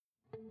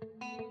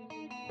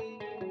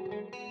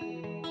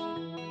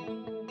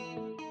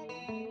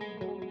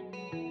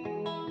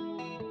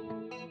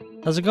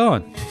How's it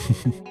going?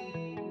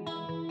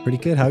 Pretty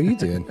good. How are you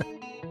doing?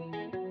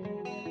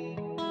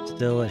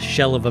 Still a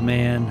shell of a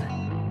man.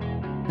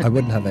 I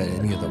wouldn't have it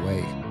any other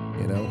way,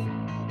 you know?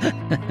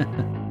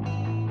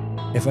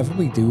 If ever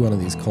we do one of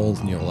these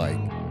calls and you're like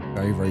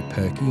very, very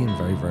perky and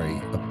very, very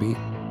upbeat,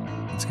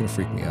 it's going to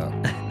freak me out.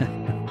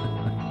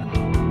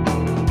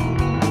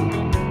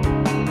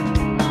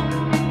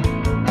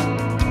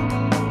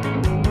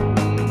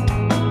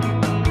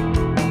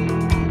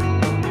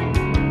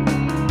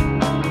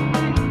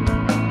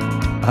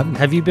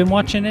 Have you been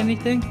watching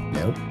anything?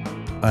 Nope.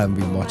 I haven't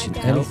been watching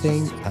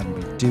anything. I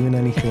haven't been doing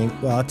anything.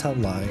 Well, I'll tell a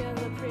lie.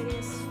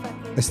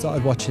 I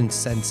started watching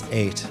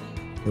Sense8,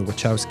 the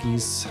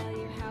Wachowskis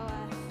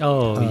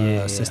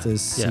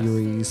sisters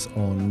series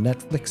on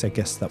Netflix. I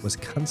guess that was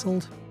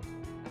cancelled.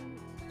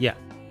 Yeah.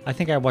 I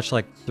think I watched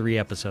like 3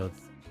 episodes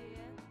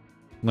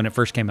when it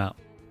first came out.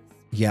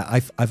 Yeah,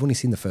 I've only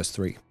seen the first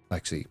 3,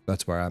 actually.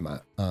 That's where I'm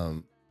at.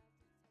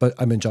 But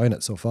I'm enjoying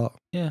it so far.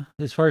 Yeah.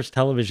 As far as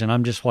television,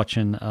 I'm just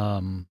watching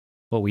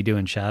What We Do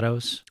in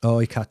Shadows. Oh,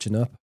 you're catching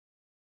up?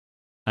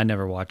 I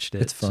never watched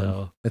it. It's fun.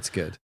 So, it's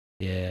good.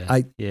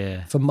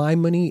 Yeah. For my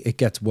money, it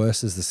gets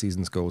worse as the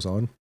seasons goes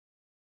on.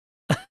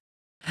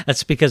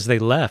 That's because they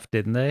left,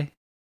 didn't they?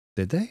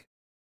 Did they?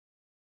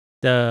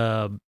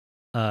 The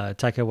Taika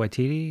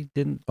Waititi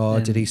didn't. Oh,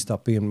 did he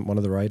stop being one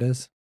of the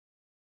writers?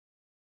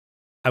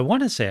 I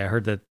want to say I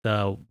heard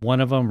that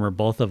one of them or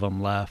both of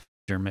them left.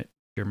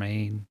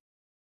 Jermaine.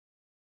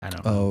 I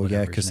don't know. Oh,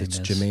 yeah, because it's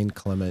Jermaine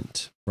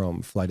Clement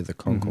from Flight of the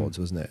Conchords,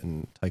 wasn't it?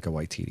 And Taika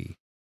Waititi.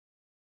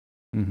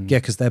 Mm-hmm. Yeah,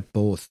 because they're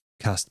both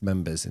cast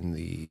members in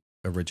the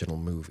original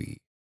movie,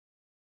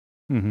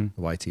 the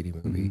Waititi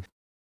movie. Mm-hmm.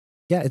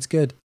 Yeah, it's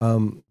good.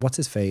 What's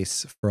his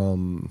face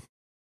from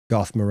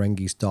Garth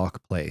Marenghi's Dark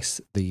Place?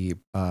 He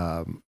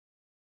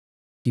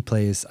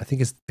plays, I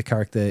think, it's the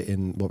character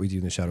in What We Do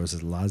in the Shadows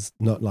is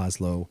not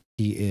Laszlo.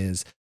 He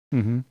is.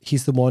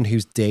 He's the one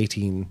who's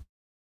dating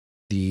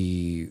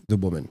the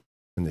woman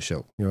in the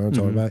show. You know what I'm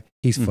talking about?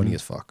 He's funny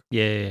as fuck.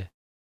 Yeah.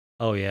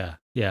 Oh yeah.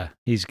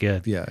 He's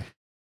good. Yeah.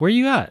 Where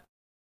you at?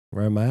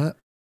 Where am I at?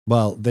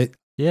 Well,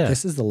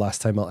 this is the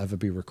last time I'll ever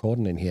be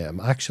recording in here. I'm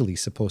actually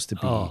supposed to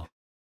be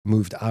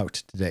moved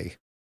out today.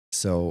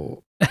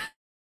 So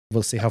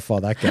we'll see how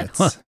far that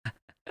gets.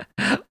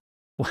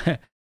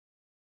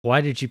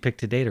 Why did you pick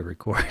today to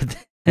record?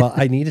 Well,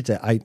 I needed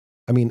to. I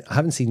mean, I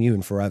haven't seen you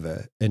in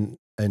forever, and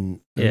I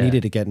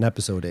needed to get an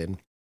episode in.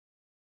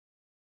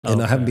 And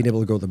I haven't been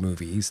able to go to the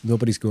movies.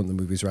 Nobody's going to the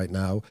movies right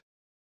now.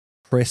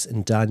 Chris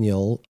and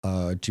Daniel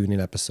are doing an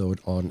episode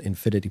on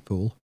Infinity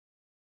Pool,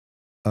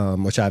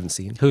 which I haven't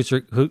seen. Who's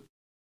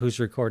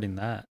recording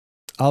that?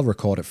 I'll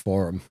record it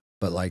for them,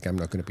 but like I'm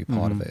not going to be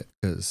part of it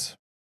because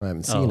I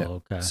haven't seen it.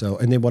 Okay. So,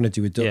 and they want to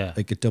do a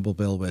double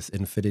bill with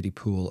Infinity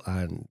Pool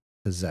and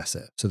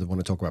Possessor, so they want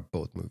to talk about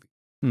both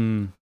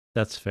movies.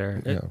 That's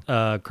fair.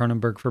 Yeah.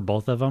 Cronenberg for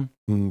both of them.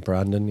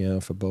 Brandon,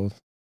 yeah, for both.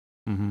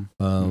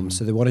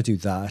 So they want to do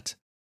that.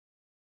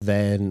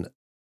 Then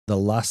the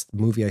last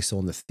movie I saw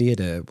in the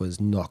theater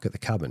was Knock at the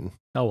Cabin.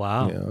 Oh,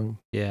 wow. You know?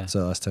 Yeah.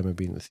 So last time I've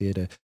been in the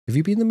theater. Have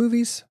you been in the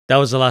movies? That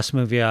was the last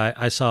movie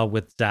I saw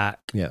with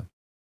Zach. Yeah.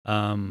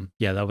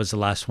 That was the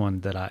last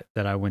one that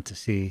I went to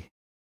see.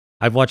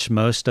 I've watched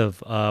most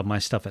of my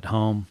stuff at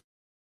home.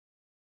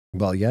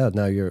 Well, yeah,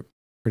 now you're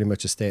pretty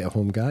much a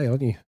stay-at-home guy,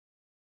 aren't you?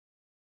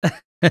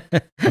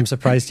 I'm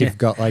surprised you've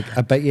got like,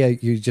 I bet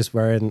you're just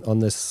wearing on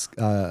this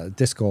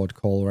Discord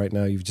call right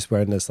now, you're just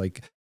wearing this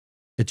like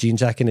a jean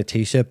jacket and a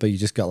t-shirt, but you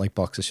just got like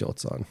boxer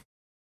shorts on.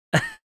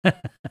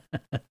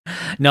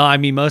 No, I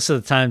mean, most of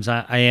the times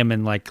I am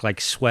in like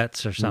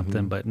sweats or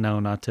something, but no,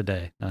 not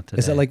today.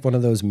 Is it like one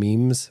of those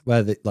memes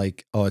where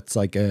it's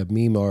like a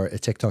meme or a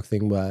TikTok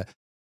thing where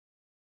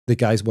the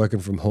guy's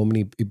working from home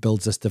and he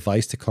builds this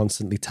device to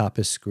constantly tap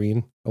his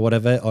screen or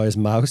whatever, or his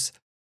mouse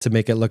to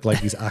make it look like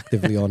he's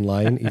actively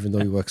online, even though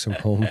he works from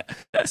home.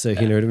 So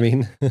you know what I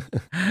mean?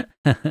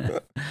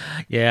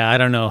 Yeah, I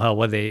don't know how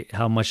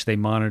much they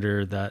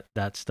monitor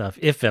that stuff,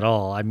 if at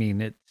all. I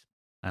mean,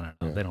 I don't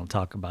know. Yeah. They don't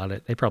talk about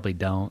it. They probably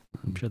don't.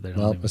 I'm sure they don't.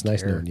 Well, it was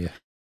nice knowing you.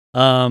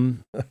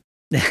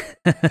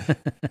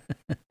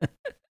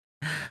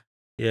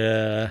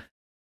 Yeah.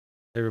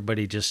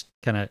 Everybody just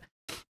kind of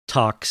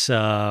talks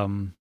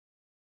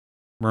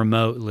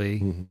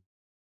remotely.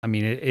 I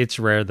mean, it's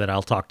rare that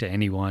I'll talk to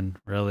anyone,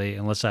 really,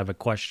 unless I have a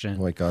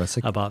question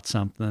about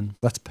something.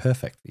 That's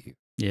perfect for you.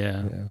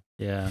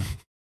 Yeah.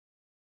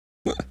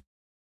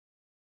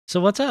 So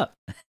what's up?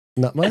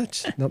 Not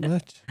much.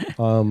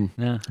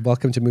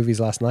 Welcome to Movies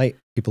Last Night,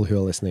 people who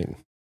are listening.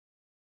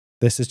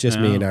 This is just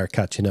me and our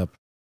catching up.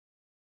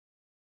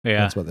 Yeah.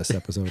 That's what this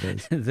episode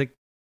is.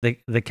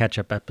 the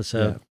catch-up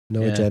episode. Yeah.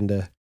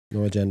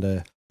 No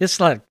agenda. It's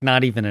like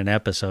not even an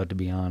episode, to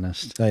be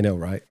honest. I know,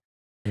 right?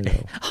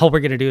 All we're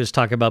going to do is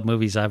talk about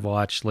movies I've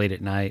watched late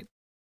at night.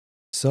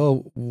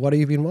 So what have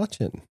you been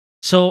watching?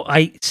 So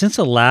since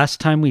the last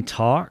time we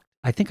talked,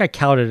 I think I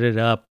counted it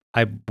up.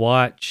 I've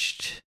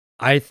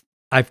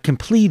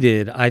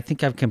completed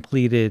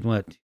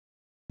what,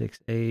 6,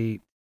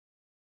 8,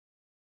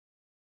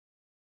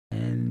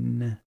 and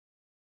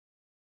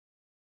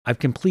I've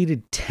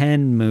completed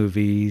 10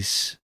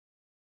 movies.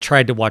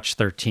 Tried to watch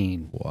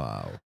 13.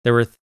 Wow.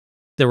 There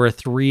were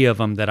 3 of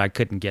them that I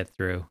couldn't get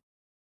through.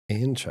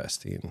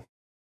 Interesting.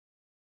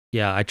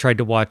 Yeah, I tried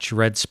to watch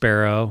Red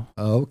Sparrow.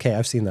 Oh, okay,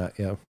 I've seen that.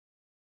 Yeah.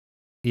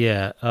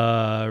 Yeah,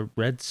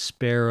 Red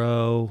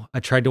Sparrow. I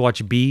tried to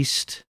watch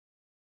Beast.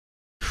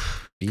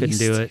 Couldn't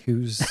do it.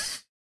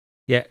 Who's?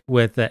 Yeah,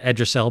 with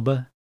Idris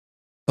Elba.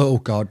 Oh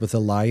God, with the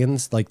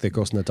lions, like the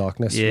Ghost in the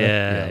Darkness.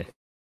 Yeah.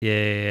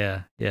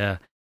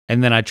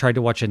 And then I tried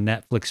to watch a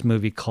Netflix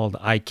movie called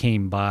I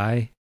Came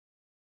By.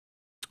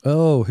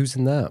 Oh, who's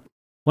in that?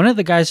 One of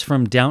the guys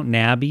from Downton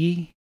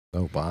Abbey.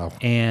 Oh wow.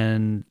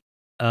 And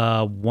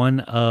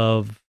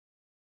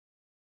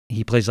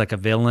he plays like a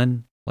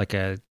villain, like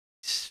a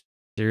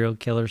serial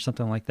killer or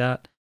something like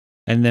that.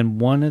 And then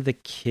one of the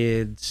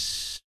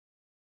kids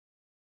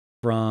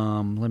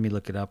from, let me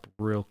look it up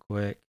real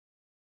quick.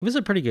 It was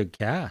a pretty good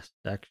cast,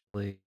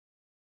 actually.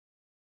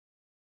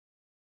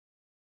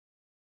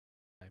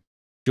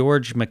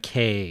 George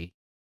McKay.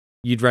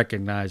 You'd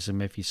recognize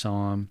him if you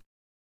saw him.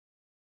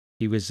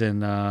 He was in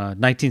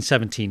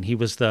 1917. He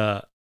was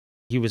the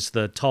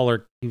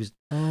taller. He was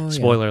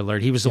spoiler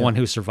alert. He was the one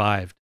who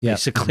survived,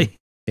 basically.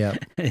 Yeah.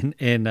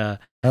 in I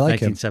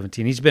like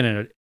 1917. He's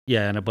been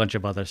in a bunch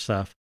of other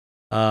stuff.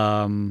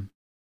 And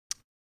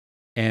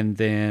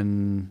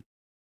then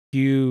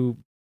Hugh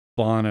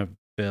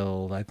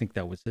Bonneville, I think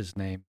that was his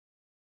name.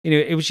 You know,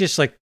 it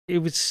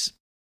was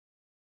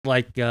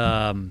like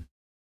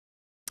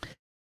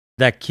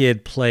that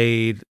kid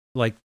played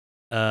like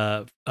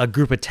a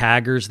group of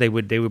taggers. They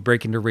would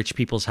break into rich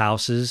people's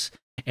houses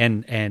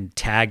and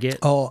tag it.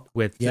 Oh,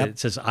 with it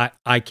says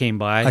I came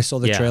by. I saw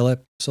the trailer.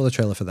 Saw the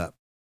trailer for that.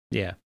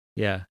 Yeah.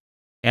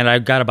 And I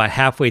got about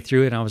halfway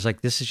through it, and I was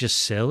like, "This is just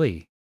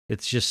silly.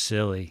 It's just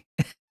silly."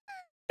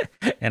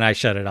 And I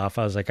shut it off.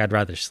 I was like, "I'd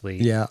rather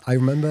sleep." Yeah, I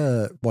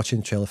remember watching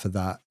the trailer for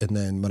that, and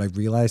then when I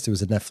realized it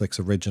was a Netflix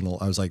original,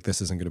 I was like,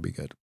 "This isn't going to be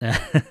good."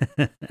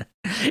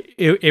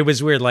 It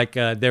was weird. Like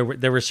there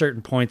were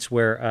certain points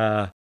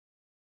where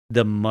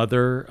the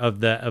mother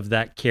of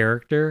that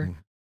character,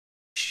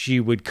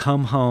 she would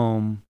come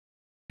home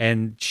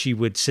and she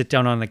would sit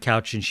down on the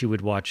couch and she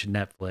would watch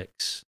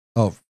Netflix.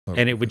 Oh,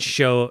 and it would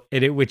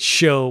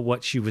show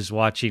what she was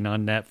watching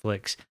on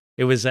Netflix.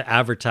 It was an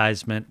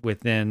advertisement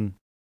within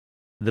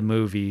the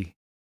movie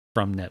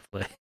from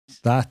Netflix.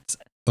 That's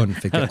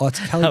unforgettable.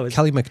 Oh, it's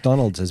Kelly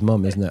MacDonald's his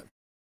mum, isn't it?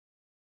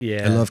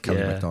 Yeah, I love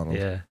Kelly MacDonald.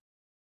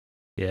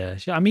 Yeah.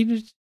 I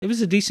mean, it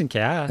was a decent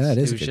cast. Yeah, it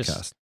is a good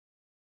cast.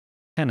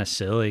 Kind of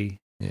silly.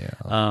 Yeah.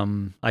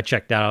 I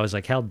checked out. I was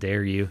like, "How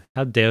dare you?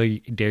 How dare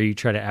you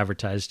try to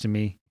advertise to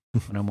me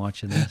when I'm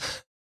watching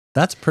this?"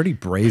 That's pretty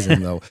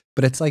brazen though.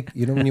 But it's like,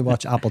 you know, when you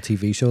watch Apple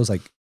TV shows,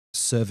 like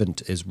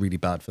Servant is really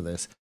bad for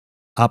this.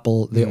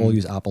 Apple, they all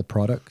use Apple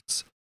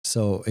products.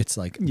 So it's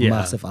like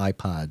massive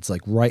iPads,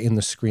 like right in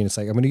the screen. It's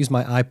like, I'm going to use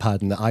my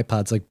iPad and the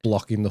iPad's like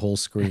blocking the whole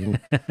screen.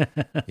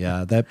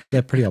 Yeah, they're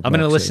pretty obnoxious. I'm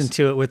going to listen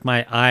to it with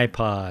my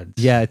iPods.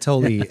 Yeah,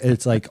 totally.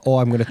 It's like, oh,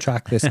 I'm going to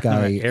track this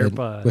guy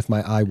with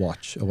my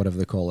iWatch or whatever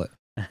they call it.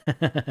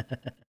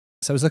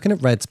 So I was looking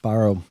at Red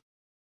Sparrow.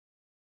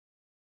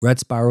 Red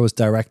Sparrow was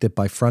directed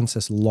by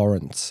Francis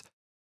Lawrence.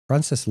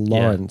 Francis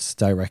Lawrence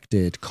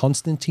directed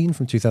Constantine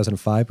from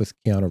 2005 with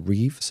Keanu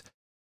Reeves,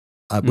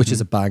 which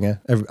is a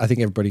banger. I think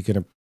everybody's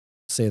going to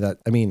say that.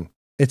 I mean,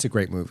 it's a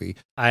great movie.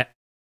 I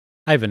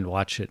haven't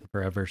watched it in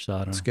forever, so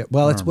I don't.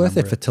 Well, it's worth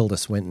it for Tilda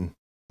Swinton,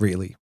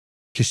 really,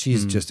 because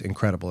she's just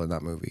incredible in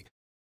that movie.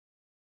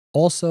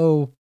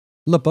 Also,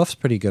 LaBeouf's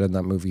pretty good in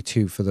that movie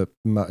too for the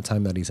amount of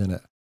time that he's in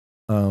it.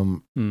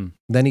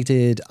 Then he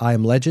did I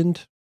Am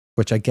Legend,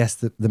 which I guess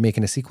that they're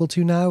making a sequel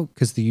to now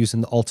because they're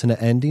using the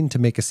alternate ending to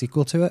make a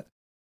sequel to it.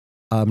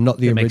 Not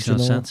the original. Makes no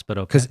sense, but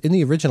okay. Because in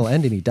the original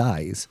ending, he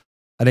dies.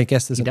 And I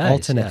guess there's an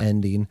alternate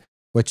ending,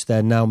 which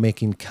they're now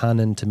making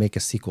canon to make a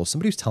sequel.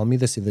 Somebody was telling me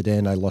this the other day,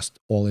 and I lost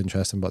all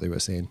interest in what they were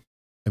saying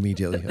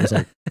immediately. I was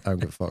like, I don't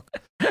give a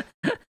fuck.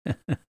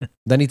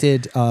 Then he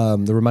did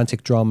the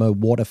romantic drama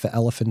Water for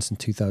Elephants in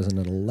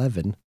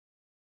 2011.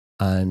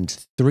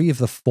 And 3 of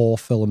the 4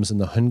 films in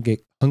the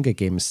Hunger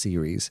Games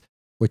series,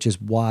 which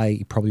is why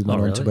he probably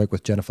went on to work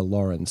with Jennifer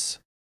Lawrence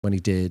when he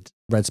did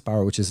Red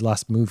Sparrow, which is his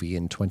last movie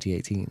in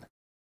 2018.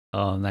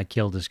 Oh, and that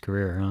killed his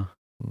career, huh?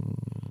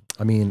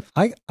 I mean,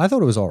 I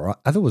thought it was all right.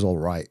 I thought it was all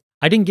right.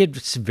 I didn't get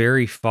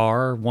very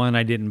far. One,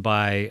 I didn't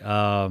buy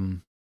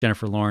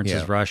Jennifer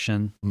Lawrence's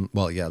Russian.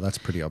 Well, yeah, that's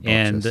pretty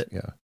obnoxious.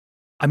 And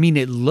I mean,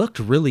 it looked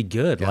really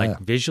good. Yeah. Like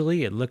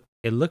visually, it looked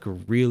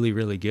really,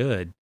 really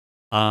good.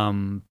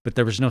 But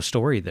there was no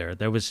story there.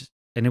 And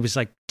it was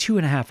like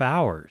 2.5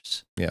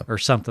 hours, or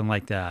something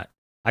like that.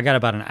 I got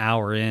about an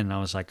hour in, and I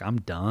was like, I'm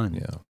done.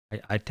 Yeah,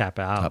 I tap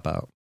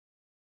out.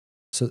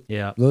 So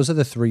those are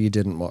the 3 you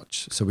didn't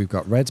watch. So we've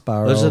got Red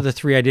Sparrow. Those are the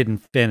 3 I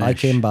didn't finish. I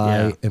Came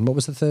By, and what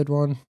was the third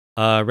one?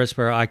 Red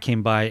Sparrow, I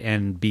Came By,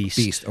 and Beast.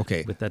 Beast,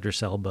 okay. With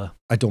Idris Elba.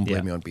 I don't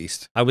blame you on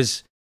Beast. I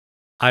was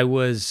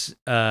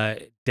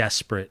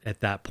desperate at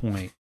that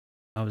point.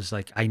 I was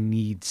like, I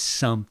need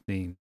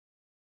something.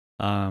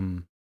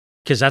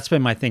 Because that's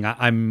been my thing.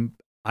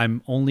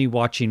 I'm only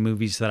watching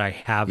movies that I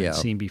haven't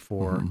seen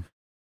before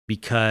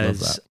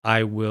because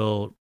I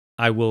will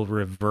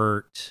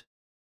revert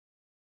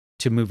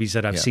to movies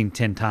that I've seen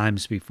 10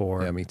 times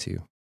before. Yeah, me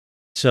too.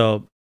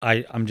 So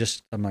I'm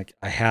like,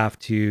 I have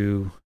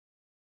to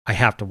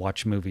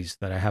watch movies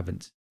that I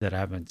haven't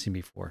seen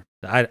before.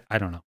 I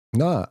don't know.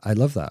 No, I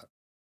love that.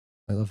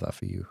 I love that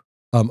for you.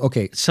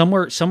 Okay. Some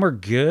were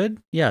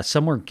good. Yeah,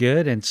 some were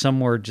good and some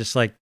were just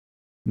like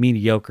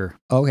mediocre.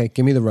 Okay,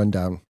 give me the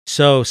rundown.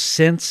 So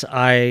since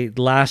I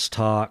last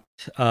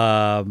talked,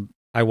 I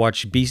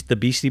watched the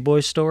Beastie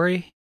Boys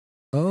story.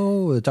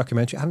 Oh, the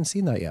documentary. I haven't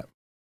seen that yet.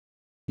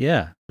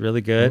 Yeah,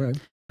 really good. Right.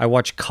 I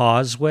watched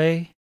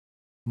Causeway.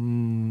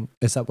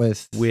 Is that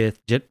with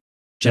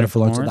Jennifer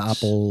Lawrence, the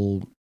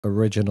Apple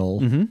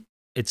original? Mm-hmm.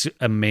 It's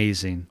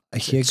amazing. I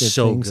hear good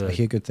things. Good. I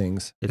hear good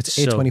things. It's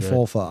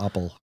A24 for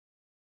Apple.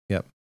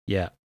 Yep.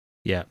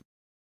 Yeah.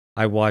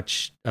 I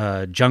watched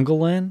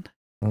Jungleland.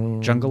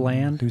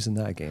 Jungleland. Who's in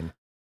that again?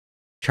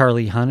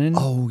 Charlie Hunnam.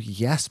 Oh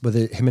yes, with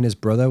him and his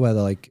brother, where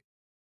they're like,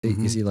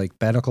 is he like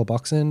bare knuckle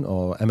boxing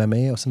or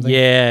MMA or something?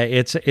 Yeah,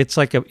 it's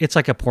like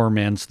a poor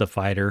man's The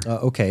Fighter.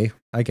 Okay,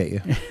 I get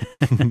you.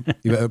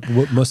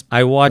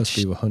 I watched. Must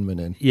be with Hunman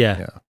in.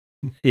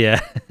 Yeah.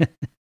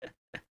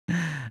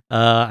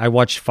 I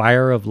watched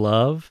Fire of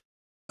Love.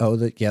 Oh,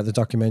 the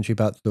documentary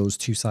about those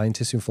two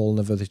scientists who fall in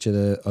love with each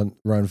other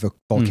around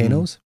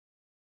volcanoes.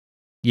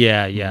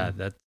 Yeah,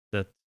 that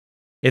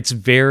it's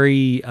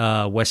very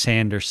Wes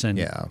Anderson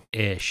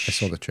ish. I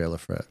saw the trailer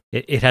for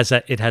it. It has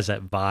that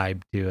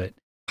vibe to it.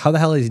 How the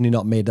hell has he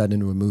not made that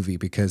into a movie?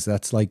 Because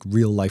that's like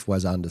real life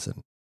Wes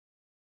Anderson.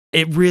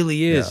 It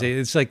really is. Yeah.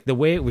 It's like the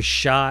way it was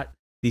shot.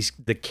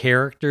 The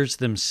characters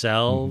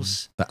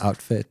themselves, the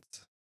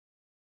outfits.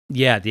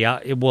 Yeah,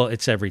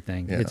 it's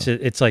everything. Yeah.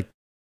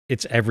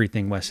 It's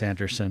everything Wes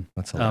Anderson.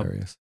 That's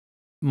hilarious.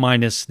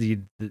 Minus the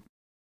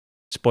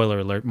spoiler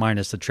alert,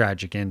 minus the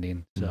tragic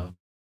ending. So,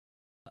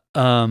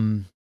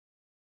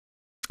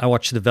 I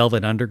watched The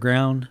Velvet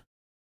Underground.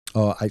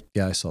 Oh,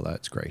 I saw that.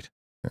 It's great.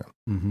 Yeah.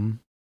 Mm-hmm.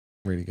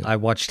 Really good. I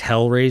watched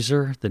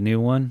Hellraiser, the new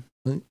one.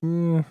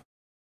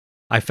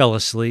 I fell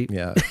asleep.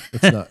 Yeah,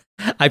 it's not.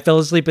 I fell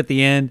asleep at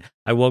the end.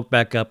 I woke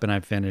back up and I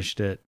finished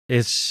it.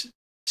 It's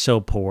so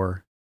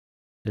poor.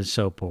 It's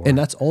so poor. And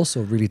that's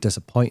also really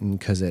disappointing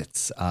because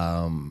it's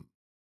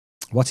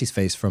what's his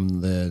face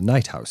from the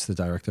Night House, the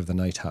director of the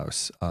Night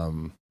House,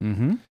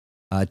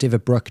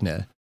 David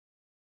Bruckner.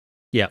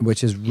 Yeah,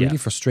 which is really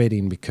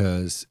frustrating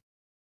because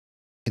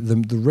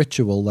the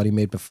Ritual that he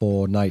made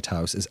before Night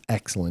House is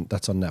excellent.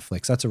 That's on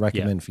Netflix. That's a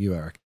recommend for you,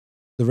 Eric.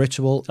 The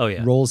Ritual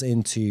rolls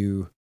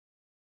into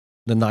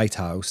the Night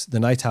House. The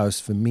Night House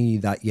for me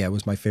that year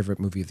was my favorite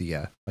movie of the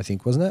year. I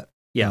think, wasn't it?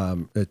 Yeah,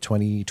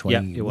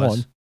 2021. Yeah, it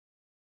was.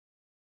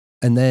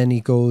 And then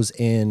he goes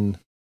in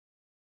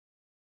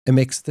and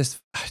makes this.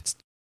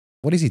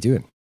 What is he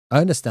doing? I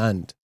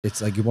understand.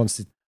 It's like he wants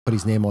to put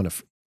his name on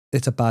it.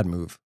 It's a bad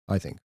move, I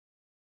think.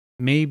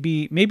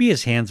 Maybe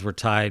his hands were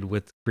tied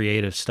with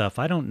creative stuff.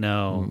 I don't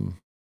know.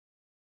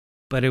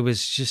 But it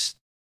just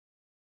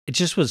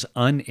was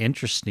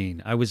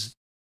uninteresting. I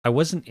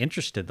wasn't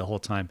interested the whole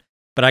time.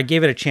 But I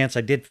gave it a chance.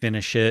 I did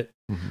finish it.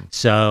 Mm-hmm.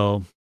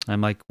 So I'm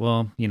like,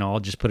 well, I'll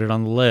just put it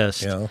on the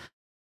list. Yeah.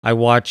 I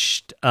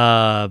watched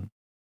The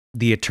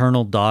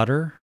Eternal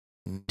Daughter.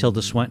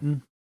 Tilda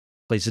Swinton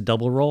plays a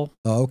double role.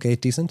 Oh, okay.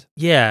 Decent.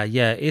 Yeah.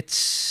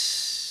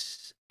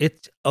 It's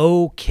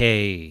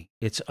okay.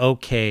 It's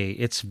okay.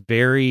 It's a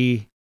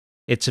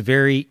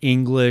very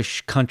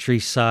English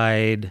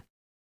countryside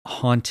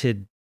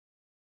haunted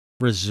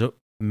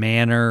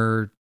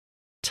manor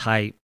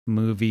type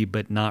movie,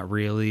 but not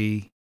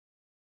really.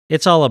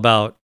 It's all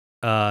about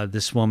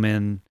this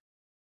woman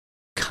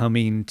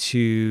coming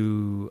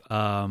to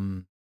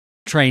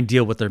try and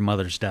deal with their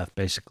mother's death,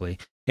 basically.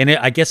 And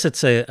I guess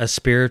it's a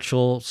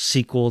spiritual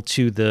sequel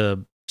to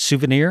The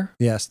Souvenir.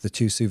 Yes, The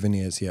Two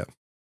Souvenirs. Yeah.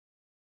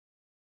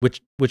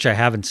 Which I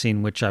haven't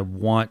seen, which I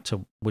want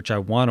to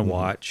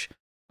watch,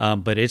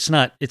 but it's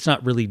not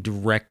really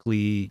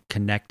directly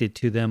connected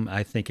to them.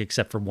 I think,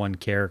 except for one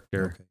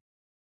character,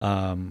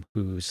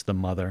 who's the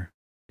mother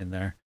in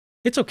there.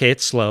 It's okay.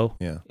 It's slow.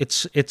 Yeah,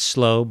 it's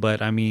slow,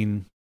 but I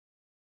mean,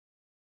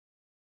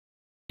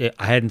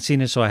 I hadn't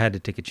seen it, so I had to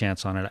take a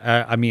chance on it.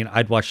 I mean,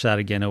 I'd watch that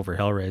again over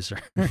Hellraiser.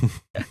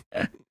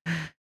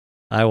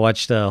 I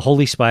watched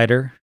Holy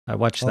Spider. I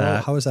watched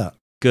that. How was that?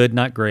 Good,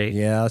 not great.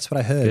 Yeah, that's what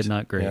I heard. Good,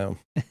 not great.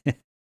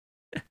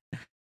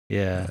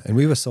 Yeah. And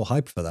we were so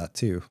hyped for that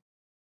too.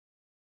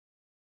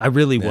 I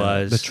really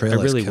was. The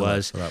trailer really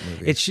was for that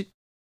movie.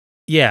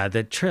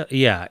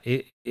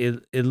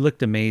 It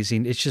looked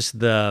amazing. It's just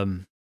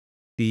the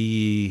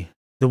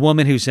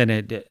woman who's in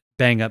it,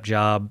 bang up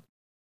job.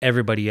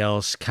 Everybody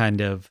else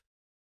kind of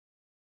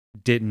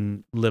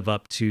didn't live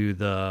up to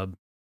the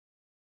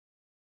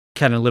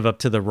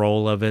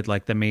role of it,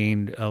 like the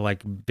main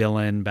like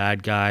villain,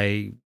 bad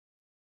guy.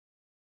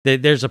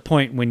 There's a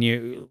point when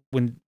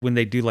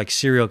they do like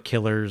serial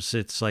killers,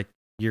 it's like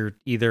you're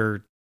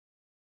either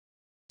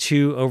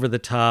too over the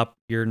top,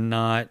 you're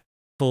not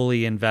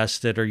fully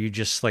invested, or you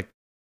just like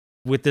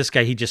with this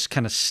guy, he just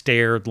kind of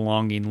stared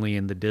longingly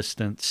in the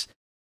distance.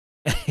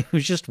 It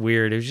was just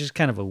weird. It was just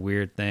kind of a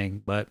weird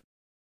thing, but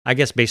I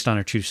guess based on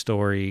a true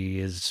story,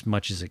 as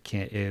much as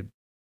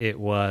it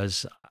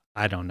was,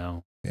 I don't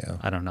know. Yeah,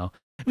 I don't know.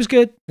 It was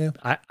good. Yeah,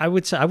 I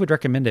would say I would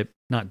recommend it.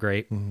 Not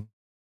great. Mm-hmm.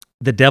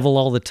 The Devil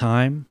All the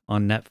Time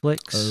on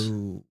Netflix.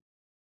 Oh,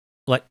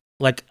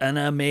 like an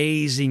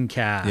amazing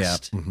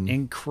cast. Yeah. Mm-hmm.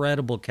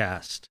 Incredible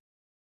cast.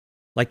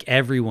 Like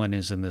everyone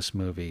is in this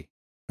movie.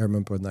 I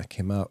remember when that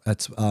came out.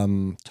 That's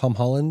Tom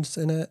Holland's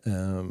in it.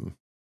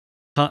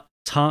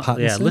 Tom,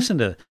 Pattinson? listen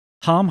to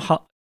Tom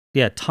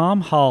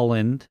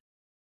Holland,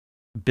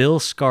 Bill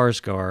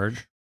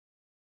Skarsgård,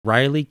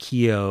 Riley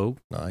Keough,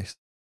 Nice.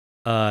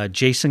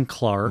 Jason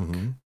Clarke,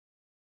 Mm-hmm.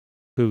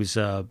 who's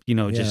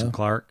Jason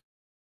Clarke,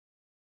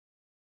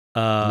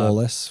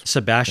 Lawless,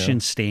 Sebastian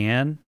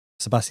Stan,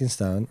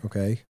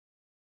 okay.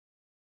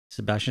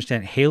 Sebastian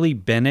Stan, Haley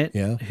Bennett,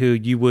 Yeah. who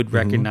you would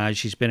recognize.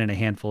 She's been in a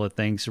handful of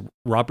things.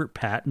 Robert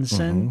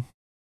Pattinson,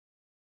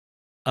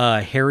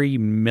 Harry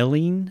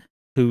Milling,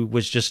 who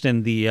was just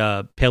in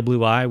the Pale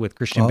Blue Eye with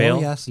Christian Bale.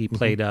 Yes. He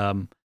played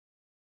Poe?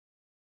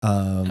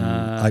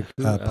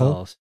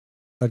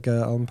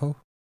 Edgar Allan Poe?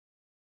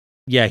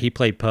 Yeah, he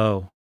played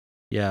Poe.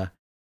 Yeah.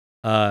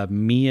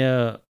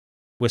 Mia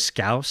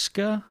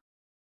Wasikowska.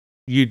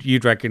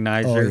 You'd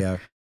recognize her. Oh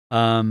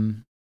yeah.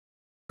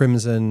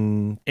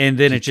 Crimson. And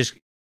then it just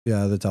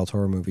the Del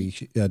Toro movie.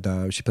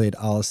 She played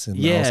Alice in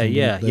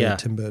the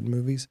Tim Burton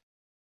movies.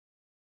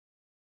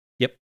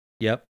 Yep.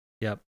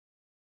 Yeah.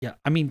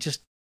 I mean,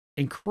 just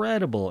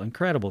incredible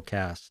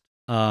cast.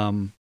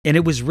 And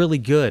it was really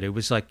good. It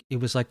was like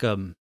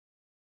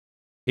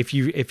if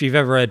you've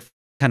ever read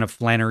kind of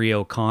Flannery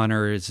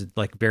O'Connor, is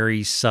like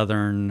very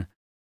Southern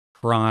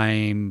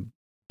crime,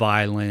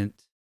 violent,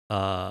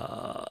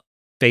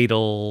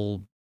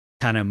 fatal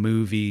kind of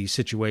movie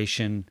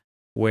situation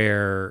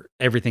where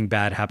everything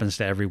bad happens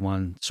to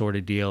everyone sort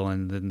of deal.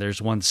 And then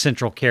there's one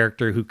central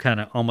character who kind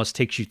of almost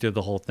takes you through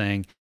the whole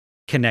thing,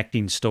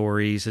 connecting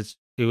stories.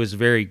 It was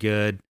very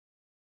good.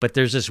 But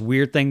there's this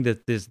weird thing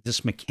that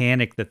this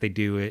mechanic that they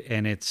do,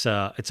 and it's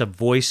a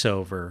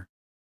voiceover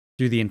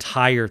through the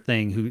entire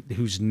thing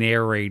who's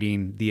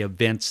narrating the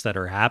events that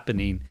are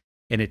happening,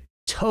 and it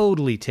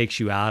totally takes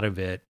you out of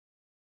it.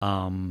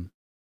 And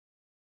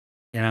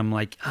I'm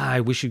like, I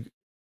wish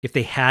if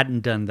they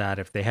hadn't done that,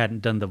 if they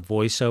hadn't done the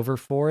voiceover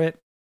for it,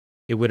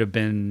 it would have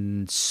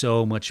been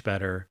so much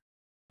better.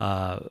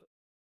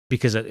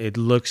 Because it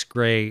looks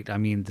great. I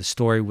mean, the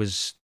story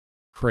was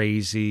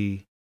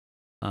crazy.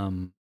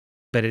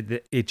 But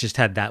it just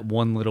had that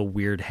one little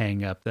weird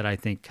hang up that I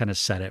think kind of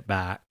set it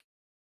back.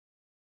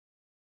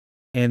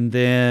 And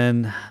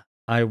then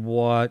I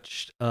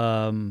watched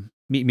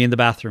Meet Me in the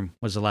Bathroom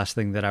was the last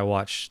thing that I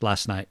watched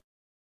last night.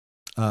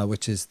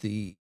 Which is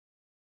the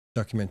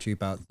documentary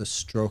about the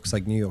Strokes,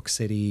 like New York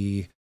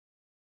City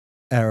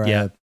era.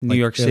 Yeah, New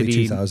York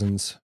City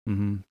 2000s.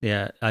 Mm-hmm.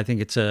 Yeah, I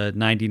think it's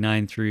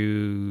 99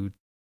 through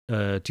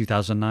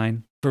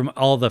 2009. From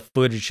all the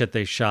footage that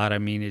they shot, I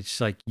mean,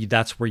 it's like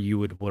that's where you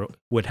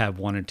would have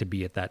wanted to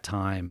be at that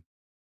time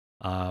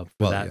for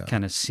that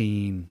kind of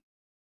scene.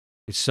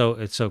 It's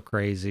so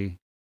crazy,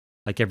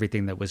 like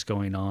everything that was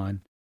going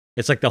on.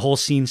 It's like the whole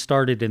scene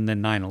started and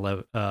then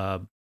 9/11.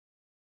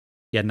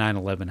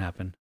 9/11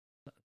 happened.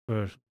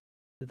 Or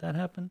did that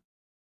happen?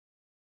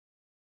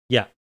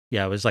 Yeah,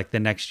 it was like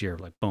the next year,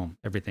 like boom,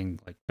 everything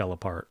like fell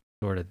apart,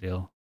 sort of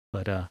deal.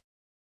 But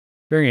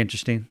very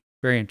interesting.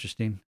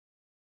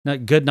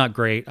 Not good, not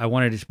great. I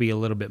wanted it to be a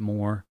little bit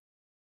more.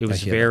 It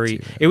was very.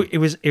 Too,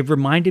 It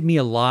reminded me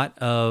a lot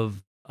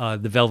of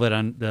the Velvet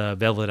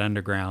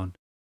Underground,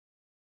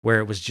 where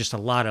it was just a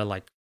lot of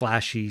like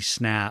flashy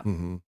snap,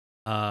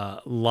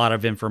 a lot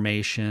of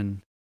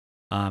information,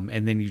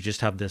 and then you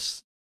just have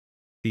this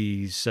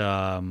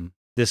amazing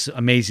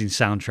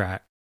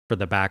soundtrack for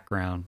the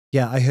background.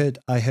 Yeah, I heard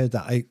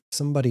that.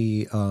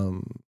 Somebody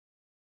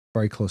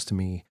very close to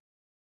me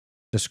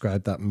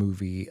described that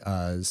movie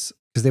as,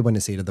 because they went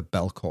to see it at the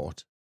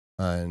Belcourt,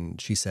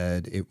 and she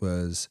said it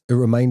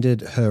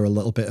reminded her a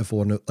little bit of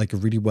like a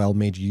really well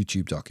made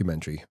YouTube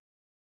documentary.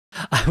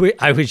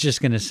 I was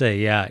just gonna say,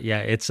 yeah,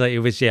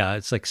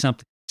 it's like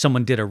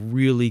someone did a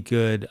really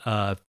good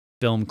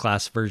film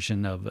class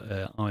version of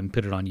and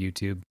put it on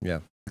YouTube.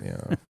 Yeah,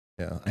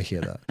 I hear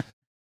that.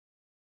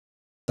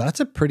 That's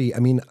a pretty. I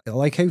mean,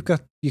 like how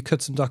you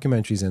cut some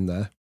documentaries in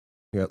there.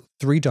 You got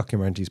 3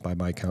 documentaries by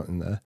my count in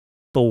there.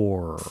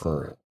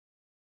 4.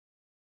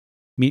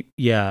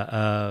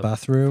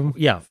 Bathroom.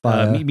 Yeah.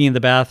 Meet Me in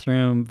the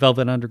Bathroom,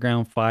 Velvet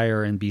Underground,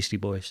 Fire, and Beastie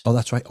Boys. Oh,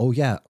 that's right. Oh,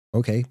 yeah.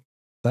 Okay.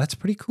 That's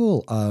pretty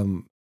cool.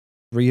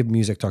 3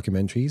 music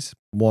documentaries,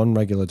 1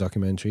 regular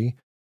documentary,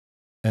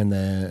 and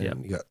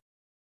then you got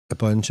a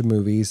bunch of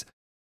movies.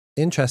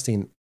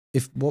 Interesting.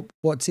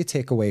 What's your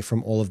takeaway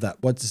from all of that?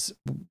 What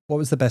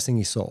was the best thing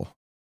you saw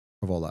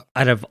of all that?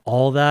 Out of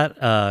all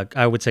that,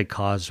 I would say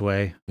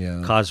Causeway.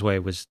 Yeah. Causeway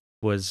was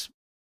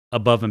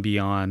above and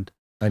beyond.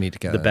 I need to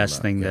get the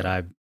best thing that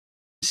I've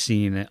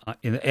seen.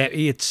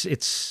 It's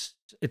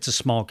a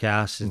small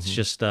cast. It's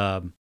just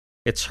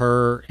It's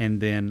her, and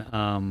then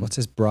what's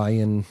his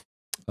Brian?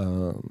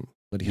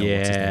 What's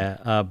his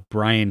name?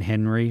 Brian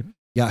Henry.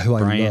 Yeah, who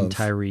Brian I love.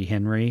 Tyree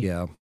Henry.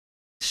 Yeah,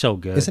 so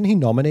good. Isn't he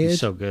nominated? He's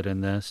so good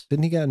in this.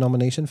 Didn't he get a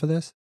nomination for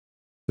this?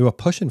 They were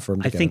pushing for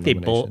him to get a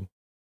nomination.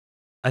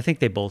 I think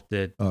they both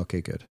did. Oh,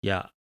 okay, good.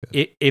 Yeah.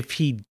 Good. If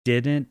he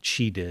didn't,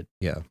 she did.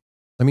 Yeah.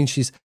 I mean,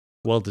 she's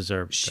well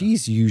deserved.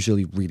 She's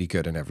usually really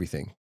good in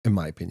everything, in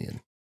my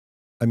opinion.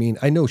 I mean,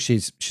 I know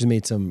she's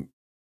made some,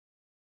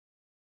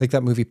 like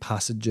that movie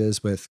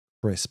Passages with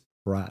Chris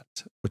Pratt,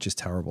 which is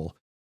terrible.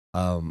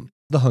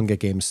 The Hunger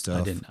Games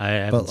stuff. I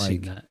haven't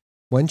seen that.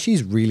 When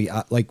she's really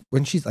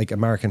when she's like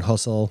American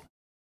Hustle,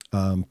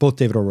 both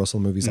David O. Russell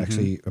movies,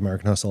 actually,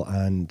 American Hustle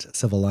and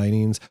Silver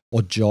Linings,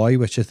 or Joy,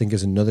 which I think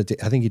is another.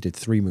 I think he did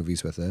 3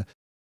 movies with her.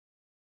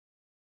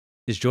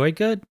 Is Joy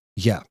good?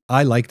 Yeah,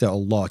 I liked it a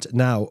lot.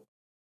 Now,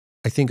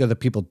 I think other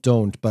people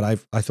don't, but I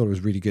thought it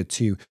was really good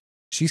too.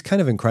 She's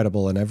kind of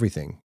incredible in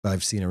everything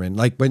I've seen her in.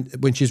 Like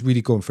when she's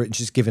really going for it, and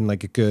she's given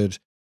like a good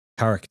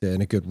character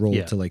and a good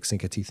role to like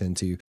sink her teeth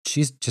into.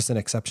 She's just an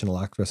exceptional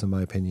actress, in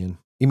my opinion.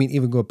 I mean,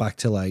 even go back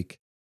to like,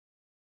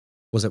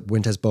 was it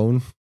Winter's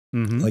Bone?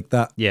 Like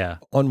that. Yeah.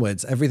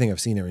 Onwards, everything I've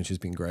seen her in, she's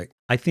been great.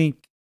 I think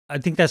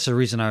that's the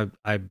reason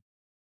I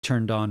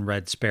turned on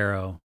Red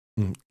Sparrow.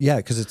 Yeah,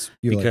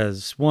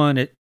 because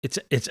one, it's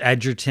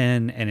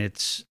Edgerton and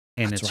it's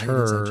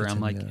her. I'm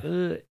like,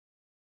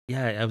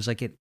 I was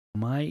like, it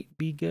might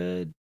be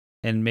good,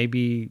 and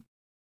maybe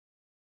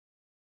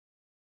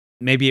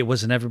it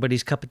wasn't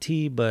everybody's cup of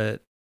tea,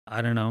 but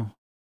I don't know.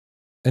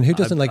 And who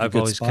doesn't like a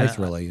good spy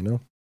thriller, you know?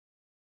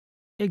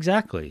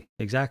 Exactly.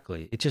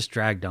 It just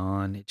dragged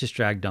on.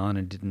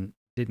 And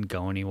didn't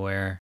go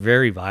anywhere.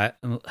 Very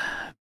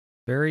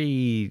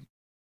very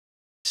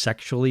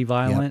sexually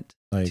violent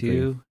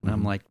too. And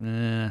I'm like,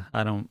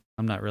 I'm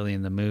not really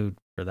in the mood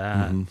for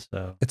that.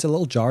 So it's a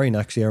little jarring,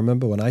 actually. I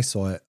remember when I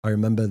saw it, I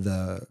remember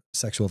the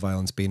sexual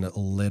violence being a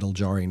little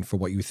jarring for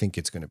what you think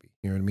it's going to be.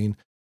 You know what I mean?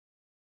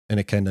 And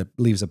it kind of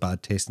leaves a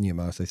bad taste in your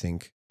mouth, I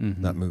think,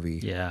 that movie.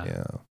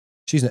 Yeah.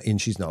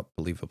 She's not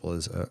believable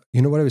as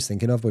you know what I was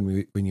thinking of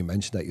when you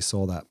mentioned that you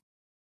saw that.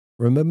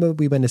 Remember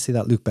we went to see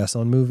that Luc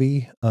Besson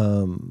movie,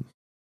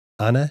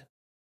 Anna?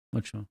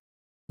 Which one?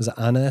 Was it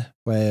Anna,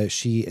 where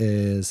she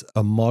is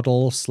a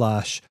model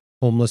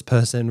 / homeless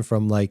person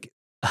from like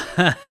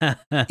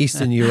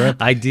Eastern Europe?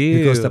 I do.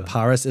 Who goes to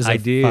Paris as a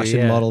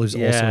fashion model who's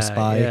also a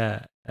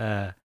spy.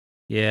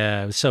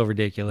 Yeah, it was so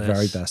ridiculous.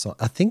 Very Besson.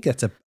 I think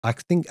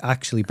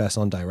actually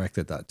Besson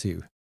directed that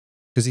too,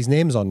 because his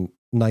name's on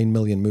 9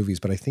 million movies,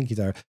 but I think he's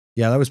there.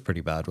 Yeah, that was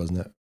pretty bad, wasn't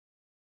it?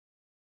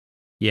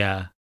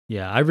 Yeah.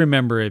 I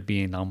remember it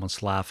being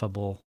almost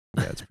laughable.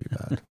 Yeah, it's pretty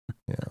bad.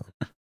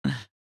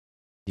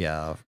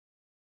 Yeah.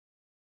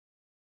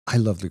 I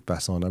love Luc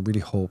Besson. I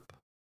really hope.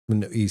 I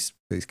mean, he's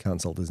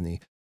cancelled, isn't he?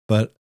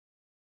 But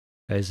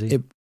is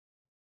he?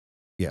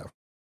 Yeah.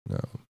 No.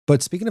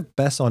 But speaking of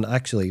Besson,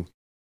 actually,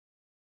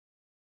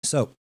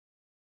 so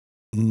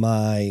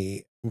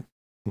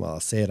I'll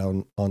say it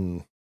on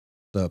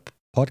the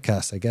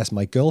podcast, I guess.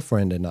 My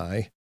girlfriend and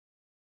I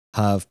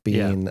have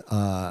been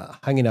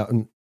hanging out,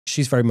 and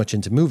she's very much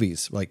into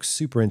movies, like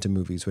super into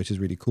movies, which is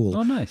really cool.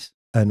 Oh, nice.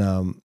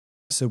 And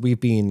so we've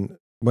been,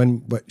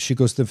 when she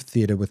goes to the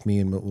theater with me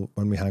and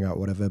when we hang out,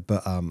 whatever,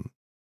 but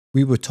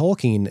we were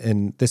talking,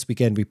 and this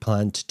weekend we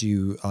planned to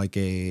do like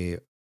a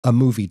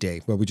movie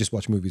day where we just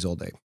watch movies all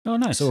day. Oh,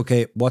 nice. So,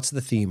 okay, what's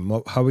the theme?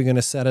 How are we going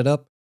to set it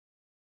up?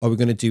 Are we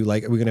going to do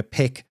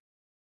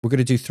we're going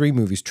to do 3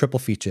 movies, triple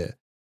feature.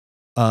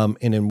 And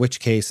in which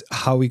case,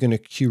 how are we going to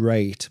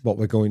curate what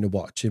we're going to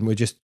watch? And we're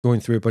just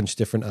going through a bunch of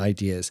different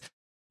ideas.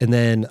 And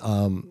then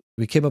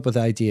we came up with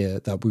the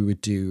idea that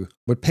we'd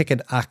pick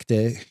an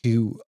actor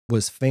who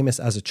was famous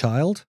as a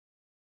child.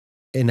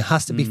 And it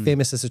has to be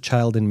famous as a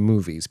child in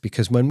movies,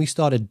 because when we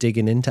started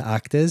digging into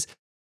actors, I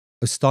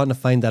was starting to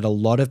find that a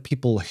lot of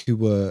people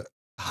who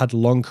had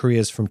long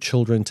careers from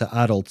children to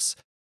adults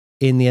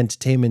in the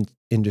entertainment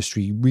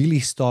industry really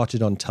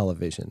started on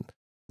television.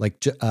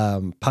 Like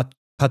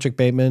Patrick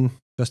Bateman,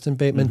 Justin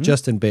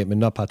Bateman,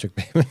 not Patrick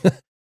Bateman.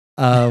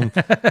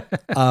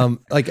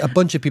 Like a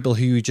bunch of people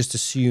who you just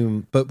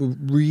assume, but were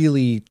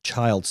really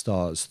child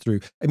stars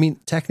through. I mean,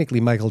 technically,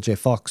 Michael J.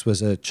 Fox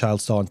was a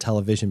child star on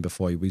television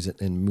before he was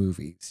in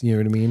movies. You know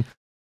what I mean?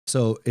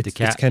 So it's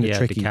kind of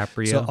tricky.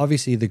 DiCaprio. So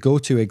obviously, the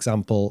go-to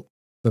example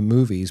for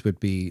movies would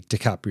be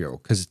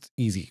DiCaprio, because it's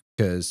easy,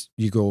 because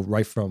you go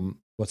right from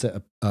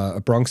a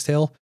Bronx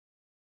Tale,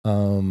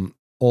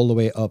 all the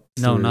way up.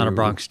 No, not A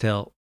Bronx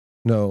Tale.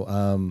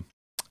 No,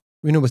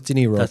 we know with De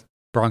Niro. That's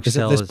Bronx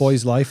Tale. This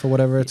Boy's Life or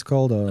whatever it's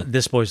called?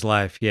 This Boy's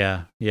Life,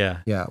 yeah.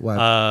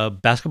 Well,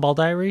 Basketball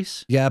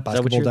Diaries? Yeah,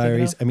 Basketball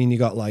Diaries. I mean, you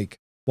got like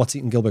What's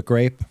Eating Gilbert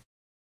Grape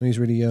when he's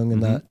really young,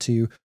 and that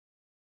too,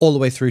 all the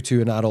way through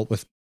to an adult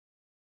with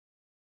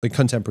like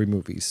contemporary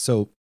movies.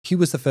 So he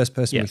was the first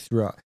person we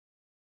threw out.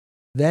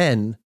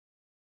 Then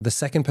the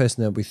second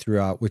person that we threw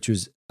out, which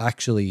was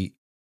actually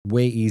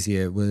way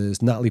easier,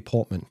 was Natalie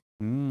Portman.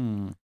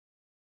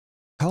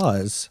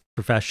 Because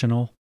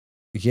professional.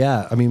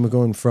 Yeah, I mean, we're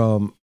going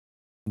from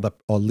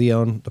or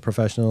Leon the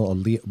Professional, or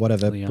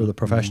whatever, Leon. the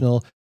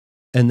Professional,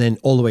 and then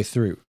all the way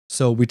through.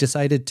 So we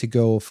decided to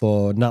go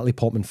for Natalie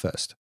Portman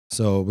first.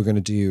 So we're going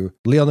to do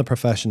Leon the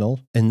Professional,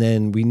 and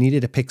then we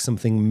needed to pick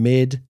something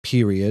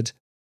mid-period,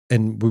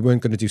 and we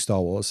weren't going to do Star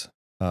Wars,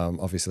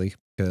 obviously,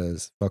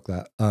 because fuck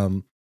that.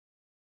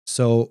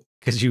 So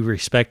because you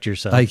respect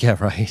yourself. Yeah,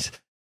 right.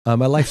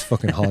 My life's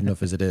fucking hard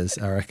enough as it is,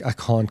 Eric. I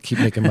can't keep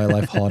making my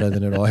life harder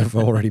than it I've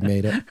already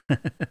made it.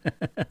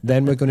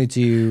 Then we're going to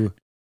do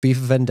V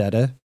for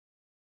Vendetta,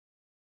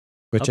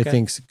 which I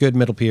think's good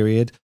middle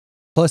period.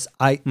 Plus,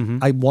 I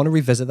want to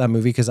revisit that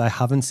movie because I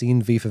haven't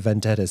seen V for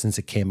Vendetta since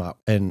it came out.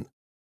 And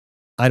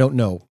I don't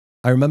know.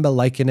 I remember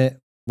liking it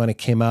when it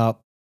came out.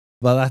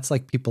 Well, that's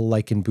like people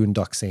liking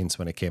Boondock Saints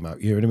when it came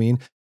out. You know what I mean?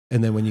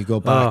 And then when you go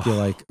back, you're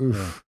like,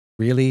 oof,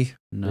 really?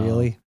 No.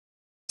 Really?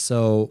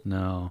 So,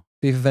 no.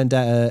 V for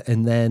Vendetta.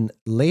 And then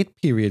late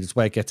period is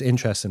where it gets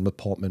interesting with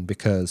Portman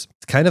because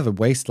it's kind of a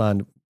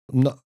wasteland.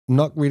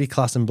 Not really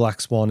classing Black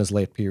Swan as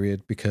late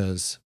period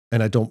because...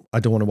 And I don't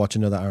want to watch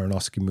another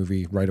Aronofsky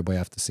movie right away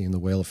after seeing The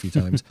Whale a few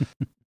times.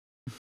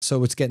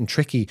 So it's getting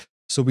tricky.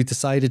 So we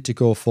decided to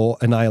go for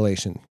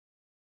Annihilation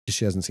because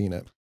she hasn't seen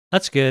it.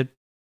 That's good.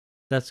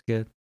 That's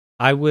good.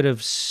 I would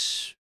have...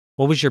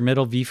 What was your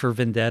middle? V for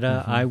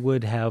Vendetta? I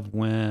would have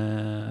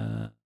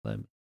I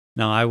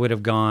would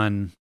have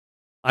gone...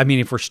 I mean,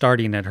 if we're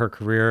starting at her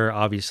career,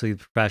 obviously The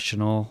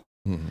Professional.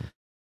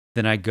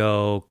 Then I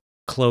go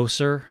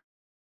Closer.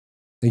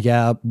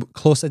 Yeah,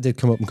 Closer did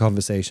come up in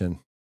conversation.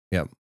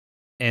 Yeah.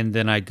 And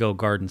then I go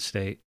Garden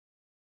State.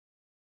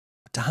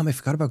 Damn, I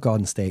forgot about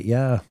Garden State.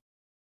 Yeah.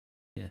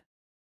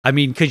 I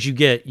mean, because you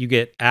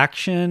get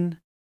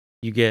action,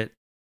 you get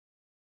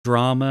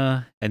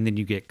drama, and then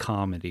you get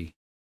comedy.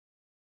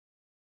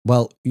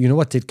 Well, you know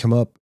what did come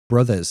up?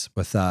 Brothers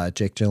with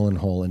Jake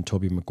Gyllenhaal and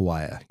Tobey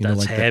Maguire. You That's know,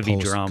 like heavy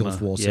the drama.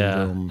 Gulf War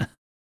syndrome.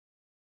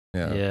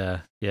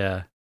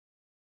 Yeah.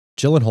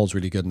 Gyllenhaal's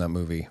really good in that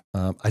movie.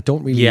 I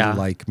don't really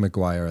like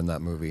Maguire in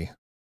that movie.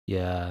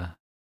 Yeah.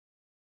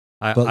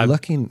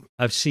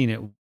 I've seen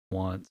it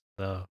once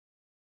though.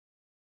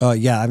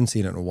 Yeah, I haven't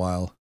seen it in a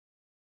while.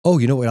 Oh,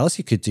 you know what else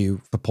you could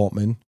do for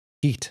Portman?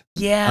 Heat.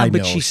 Yeah,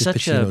 but she's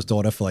such Pacino's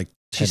daughter for like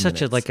 10 she's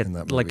such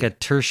a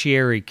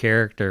tertiary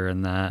character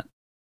in that.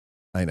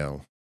 I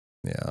know.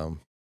 Yeah.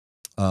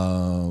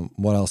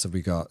 What else have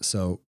we got?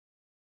 So,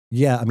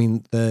 yeah, I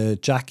mean the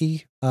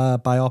Jackie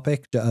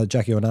biopic,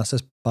 Jackie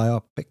Onassis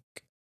biopic.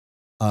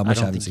 I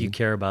don't think you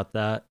care about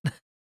that.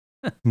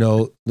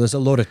 No, there's a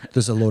load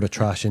of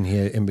trash in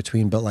here in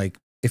between. But like,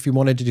 if you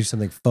wanted to do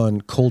something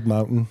fun, Cold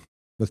Mountain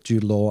with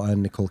Jude Law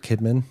and Nicole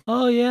Kidman.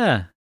 Oh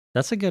yeah,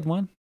 that's a good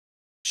one.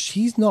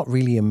 She's not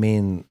really a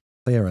main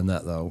player in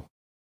that though.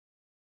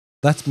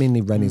 That's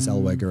mainly Renée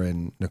Zellweger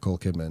and Nicole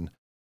Kidman.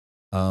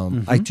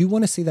 I do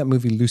want to see that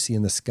movie Lucy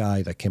in the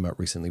Sky that came out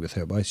recently with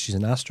her. But she's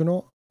an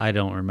astronaut. I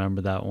don't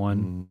remember that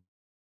one.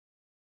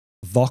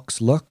 Vox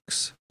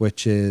Lux,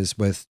 which is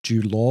with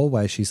Jude Law,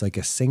 where she's like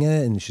a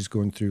singer and she's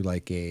going through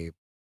like a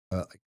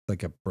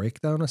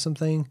breakdown or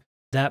something.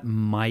 That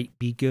might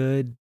be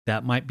good.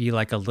 That might be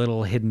like a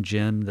little hidden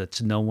gem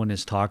that no one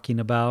is talking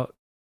about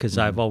because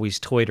I've always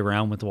toyed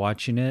around with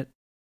watching it.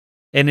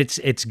 And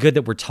it's good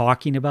that we're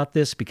talking about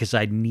this because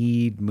I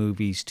need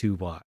movies to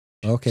watch.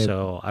 Okay.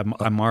 So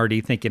I'm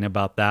already thinking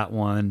about that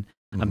one.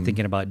 I'm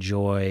thinking about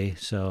Joy.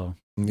 So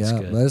yeah,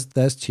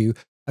 there's two.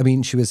 I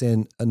mean, she was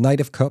in A Knight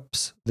of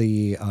Cups,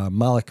 the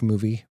Malick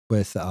movie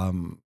with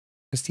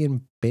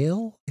Christian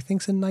Bale, I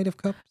think's in Knight of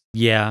Cups.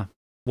 Yeah.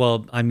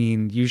 Well, I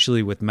mean,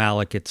 usually with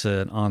Malick, it's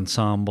an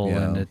ensemble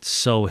and it's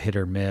so hit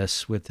or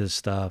miss with his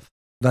stuff.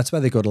 That's why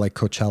they go to like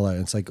Coachella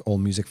and it's like all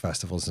music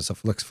festivals and stuff.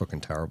 It looks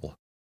fucking terrible.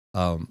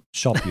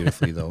 Shot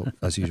beautifully though,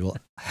 as usual.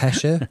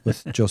 Hesher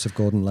with Joseph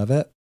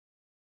Gordon-Levitt.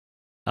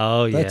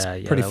 Oh, that's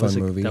yeah. Pretty fun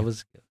movie. That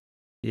was good.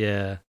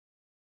 Yeah.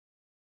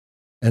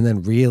 And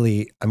then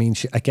really, I mean,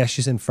 I guess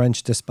she's in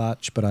French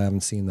Dispatch, but I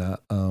haven't seen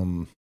that.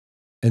 And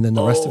then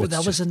the rest of it.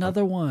 That was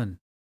another one.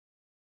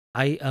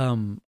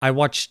 I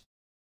watched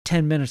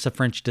 10 minutes of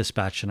French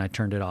Dispatch and I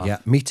turned it off. Yeah,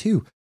 me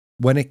too.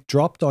 When it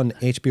dropped on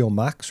HBO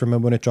Max,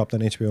 remember when it dropped on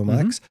HBO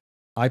Max?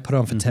 I put it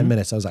on for 10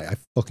 minutes. I was like, I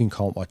fucking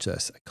can't watch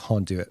this. I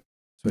can't do it.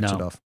 Switch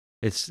it off.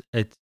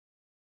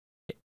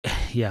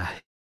 Yeah.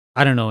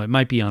 I don't know. It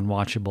might be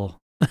unwatchable.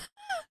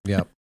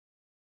 Yeah.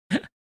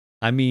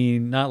 I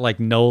mean, not like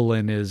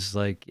Nolan is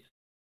like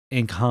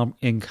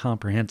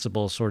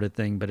incomprehensible sort of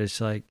thing, but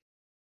it's like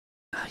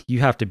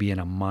you have to be in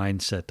a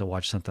mindset to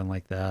watch something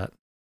like that.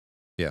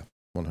 Yeah,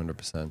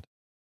 100%.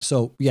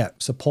 So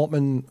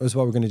Portman is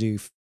what we're going to do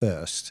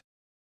first.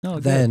 Oh,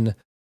 then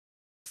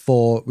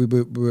we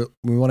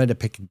wanted to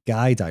pick a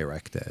guy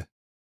director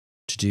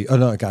to do. Oh,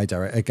 not a guy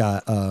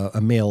director, a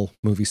male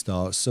movie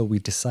star. So we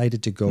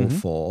decided to go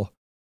for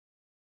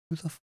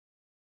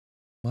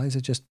why has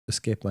it just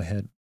escaped my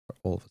head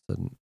all of a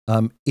sudden?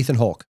 Ethan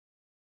Hawke.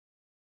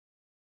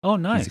 Oh,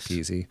 nice.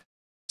 Easy peasy.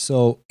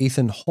 So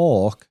Ethan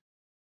Hawke,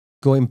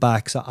 going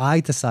back, so I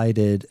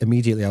decided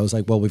immediately, I was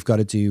like, well, we've got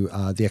to do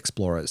The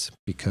Explorers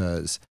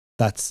because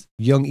that's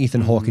young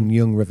Ethan Hawke and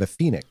young River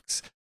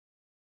Phoenix.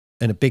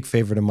 and a big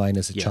favorite of mine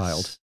as a Yes.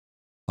 child.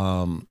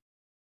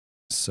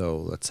 So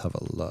let's have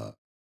a look.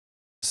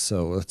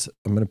 I'm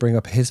going to bring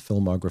up his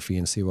filmography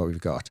and see what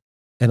we've got.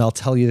 And I'll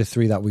tell you the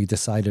 3 that we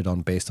decided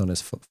on based on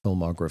his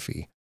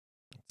filmography.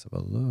 Let's have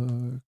a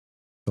look.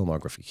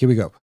 Filmography. Here we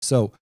go.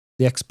 So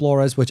The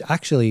Explorers, which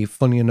actually,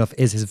 funny enough,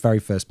 is his very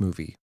first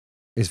movie,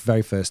 his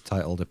very first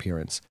titled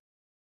appearance.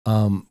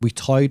 We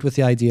toyed with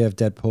the idea of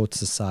Dead Poets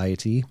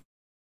Society.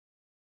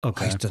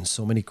 Okay. He's done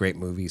so many great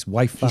movies.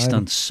 Wife He's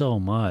done so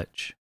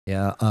much.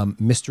 Yeah.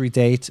 Mystery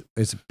Date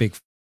is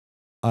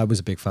I was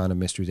a big fan of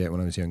Mystery Date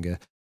when I was younger.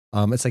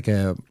 It's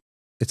kind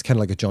of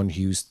like a John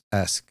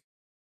Hughes-esque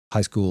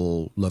high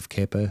school love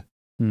caper.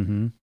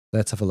 Mm-hmm.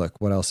 Let's have a look.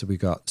 What else have we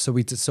got? So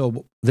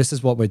this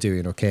is what we're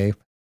doing, okay?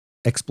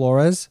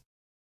 Explorers.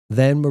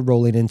 Then we're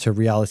rolling into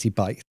Reality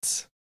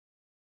Bites,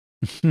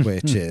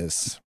 which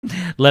is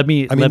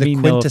the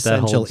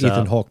quintessential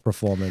Ethan Hawke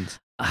performance.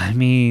 I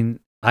mean,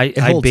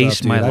 I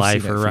based my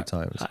life around.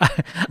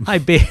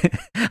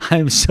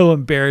 I'm so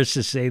embarrassed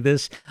to say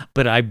this,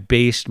 but I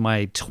based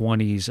my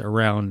 20s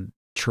around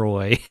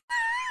Troy.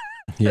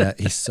 Yeah,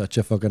 he's such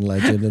a fucking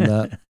legend in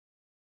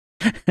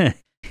that.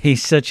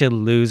 He's such a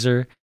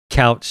loser,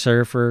 couch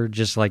surfer,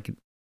 just like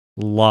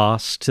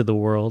lost to the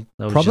world.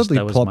 That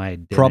was my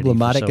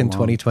problematic in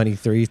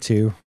 2023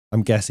 too.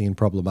 I'm guessing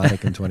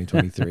problematic in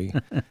 2023.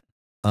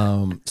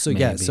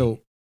 So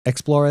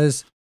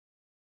Explorers,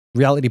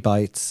 Reality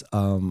Bites,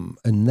 and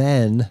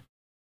then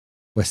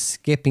we're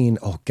skipping.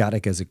 Oh,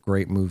 Gattacker's a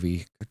great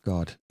movie. Good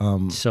God,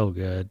 so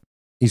good.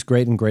 He's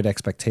great in Great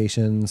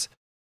Expectations.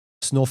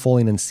 Snow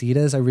Falling in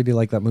Cedars. I really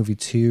like that movie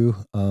too.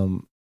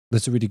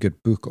 That's a really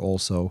good book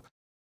also.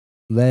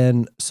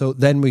 Then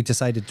we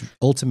decided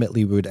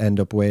ultimately we would end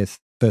up with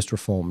First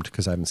Reformed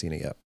because I haven't seen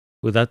it yet.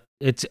 Well,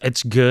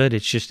 it's good.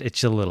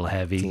 It's a little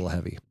heavy. It's a little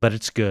heavy, but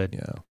it's good.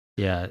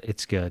 Yeah,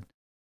 it's good.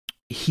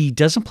 He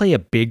doesn't play a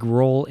big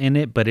role in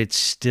it, but it's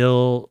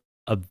still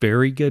a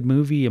very good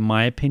movie in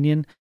my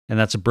opinion, and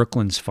that's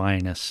Brooklyn's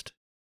Finest.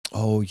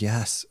 Oh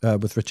yes,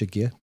 with Richard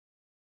Gere.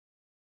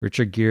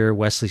 Richard Gere,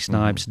 Wesley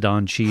Snipes,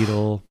 Don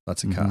Cheadle.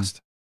 That's a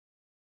cast.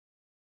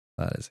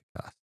 That is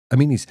a cast. I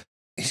mean,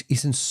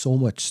 he's in so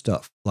much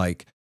stuff.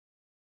 Like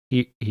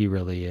he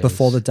really is.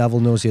 Before the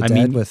Devil Knows You're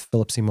Dead with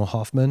Philip Seymour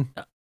Hoffman.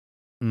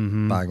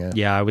 Banger.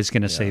 Yeah, I was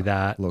gonna say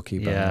that. Low-key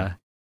banger.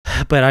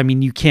 Yeah, but I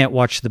mean, you can't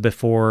watch the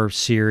Before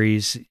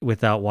series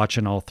without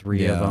watching all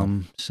 3 of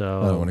them.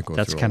 So I don't want to go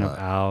that's through kind all of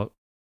that. out.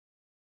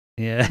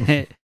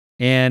 Yeah,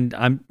 and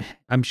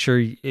I'm sure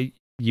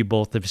you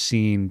both have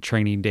seen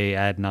Training Day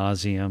ad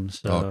nauseum.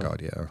 So. Oh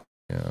God, yeah.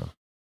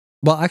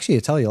 Well, actually, I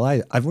tell you a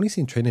lie. I've only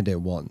seen Training Day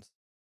once.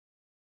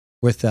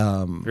 With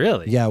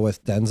really? Yeah,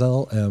 with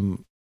Denzel.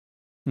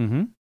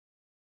 Mm-hmm.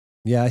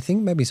 Yeah, I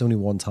think maybe it's only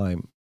one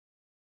time.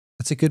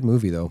 It's a good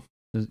movie though.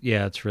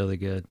 Yeah, it's really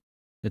good.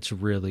 It's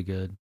really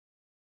good.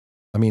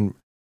 I mean,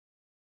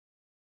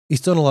 he's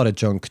done a lot of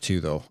junk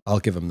too, though. I'll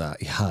give him that.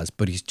 He has,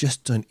 but he's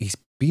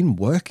been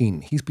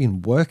working. He's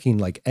been working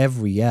like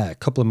every year, a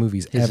couple of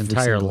movies his every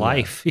entire single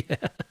life. Year.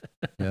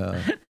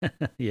 Yeah.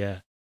 Yeah.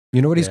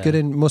 You know what he's good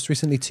in most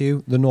recently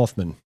too? The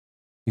Northman.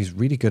 He's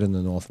really good in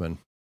The Northman.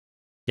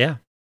 Yeah.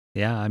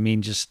 Yeah. I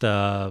mean, just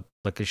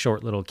like a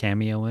short little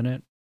cameo in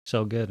it.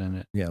 So good in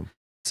it. Yeah.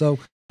 So,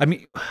 I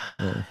mean,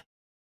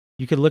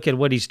 you could look at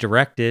what he's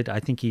directed. I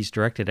think he's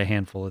directed a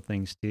handful of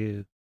things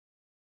too.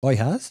 Oh, he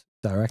has?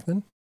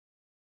 Directing?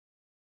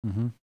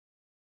 Mm-hmm.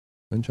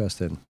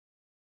 Interesting.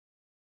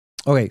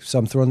 Okay, so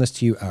I'm throwing this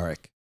to you,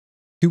 Eric.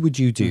 Who would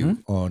you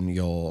do on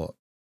your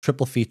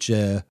triple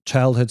feature,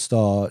 childhood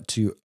star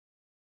to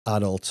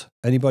adult?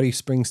 Anybody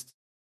springs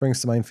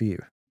to mind for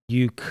you?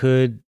 You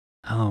could.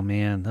 Oh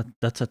man,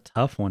 that's a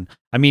tough one.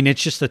 I mean,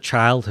 it's just the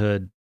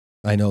childhood.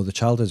 I know the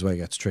childhood's where it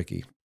gets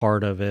tricky.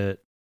 Part of it.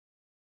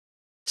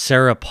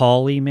 Sarah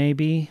Polley,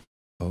 maybe.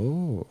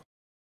 Oh,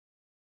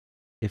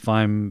 if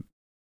I'm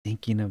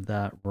thinking of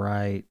that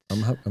right.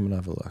 I'm gonna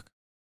have a look.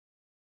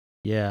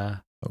 Yeah.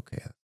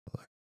 Okay.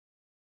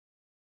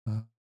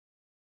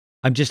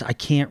 I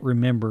can't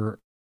remember,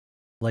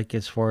 like,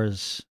 as far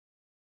as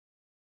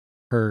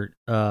her.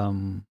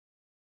 Was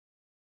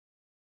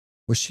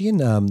she in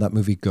that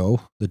movie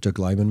Go, the Doug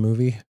Liman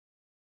movie?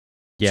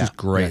 Yeah, she's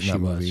great in that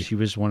movie. She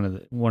was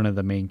one of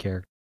the main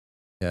characters.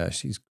 Yeah,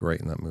 she's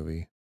great in that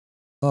movie.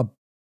 Oh,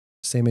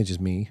 same age as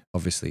me.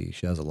 Obviously,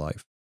 she has a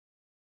life,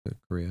 a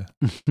career,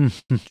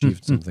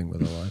 achieved something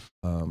with her life.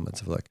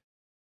 Let's have a look.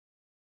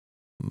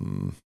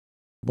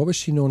 What was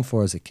she known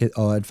for as a kid?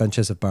 Oh,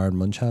 Adventures of Baron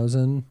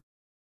Munchausen.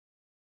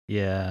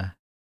 Yeah.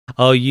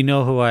 Oh, you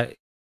know who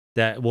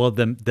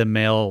the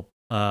male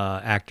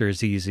actor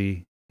is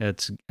easy.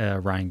 It's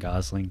Ryan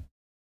Gosling.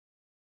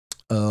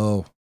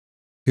 Oh,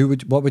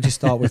 what would you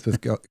start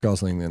with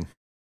Gosling then?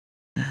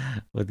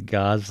 With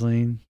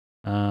Gosling,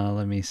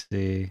 let me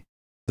see.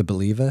 The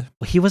Believer.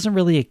 Well, he wasn't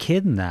really a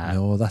kid in that.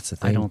 No, that's the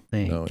thing. I don't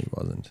think. No, he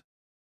wasn't.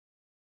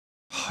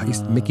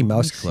 He's Mickey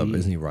Mouse Club,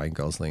 isn't he? Ryan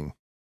Gosling.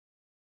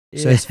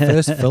 So his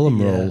first film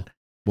role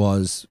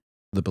was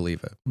The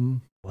Believer.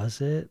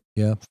 Was it?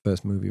 Yeah,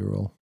 first movie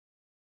role.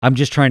 I'm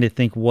just trying to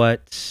think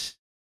what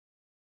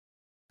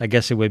I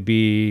guess it would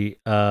be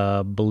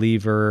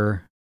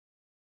Believer,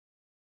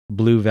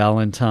 Blue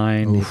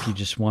Valentine, if you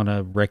just want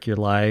to wreck your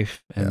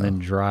life, and then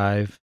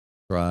Drive.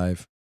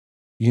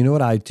 You know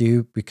what I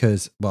do?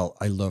 Because, well,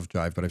 I love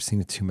Drive, but I've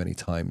seen it too many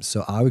times.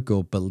 So I would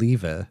go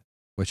Believer,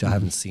 which I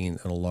haven't seen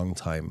in a long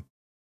time.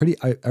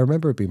 I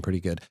remember it being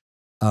pretty good.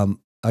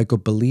 I go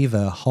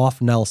Believer,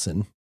 Half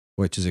Nelson,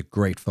 which is a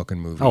great fucking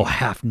movie. Oh,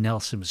 Half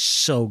Nelson was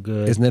so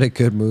good. Isn't it a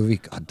good movie?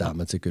 God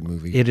damn, it's a good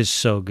movie. It is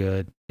so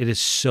good. It is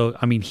so,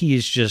 I mean,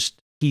 he's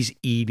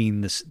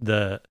eating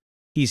the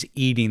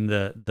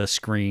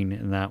screen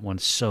in that one.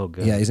 So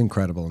good. Yeah, he's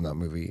incredible in that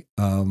movie.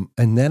 And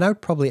then I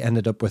would probably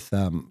ended up with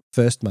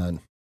First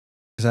Man,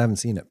 because I haven't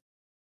seen it,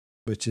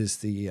 which is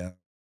the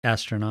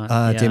astronaut.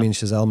 Damien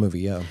Chazelle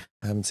movie. Yeah,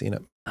 I haven't seen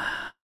it.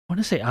 I want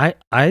to say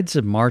Ides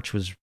of March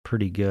was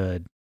pretty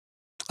good.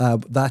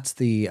 That's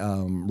the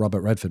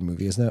Robert Redford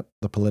movie, isn't it?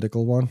 The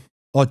political one.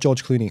 Oh,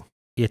 George Clooney.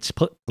 It's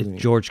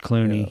George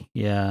Clooney.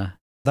 Yeah.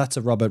 That's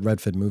a Robert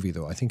Redford movie,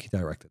 though. I think he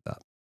directed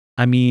that.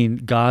 I mean,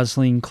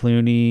 Gosling,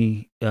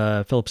 Clooney,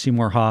 Philip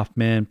Seymour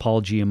Hoffman,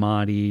 Paul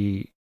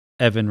Giamatti,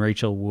 Evan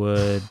Rachel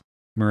Wood,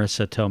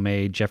 Marissa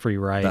Tomei, Jeffrey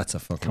Wright. That's a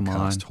fucking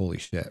cast. Holy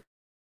shit.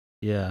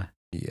 Yeah.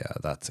 Yeah,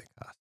 that's a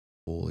cast.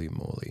 Holy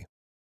moly.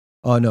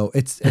 Oh, no,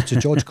 it's a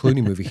George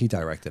Clooney movie. He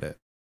directed it.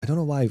 I don't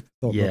know why I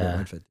thought Robert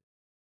Redford.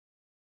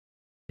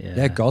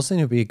 Yeah,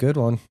 Gosling would be a good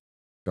one.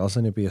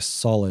 Gosling would be a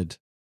solid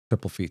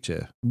triple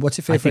feature. What's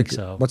your favorite? I think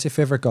so. What's your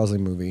favorite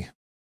Gosling movie?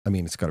 I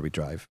mean, it's got to be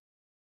Drive.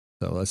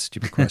 So that's a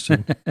stupid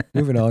question.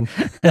 Moving on.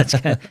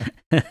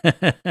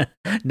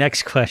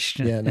 Next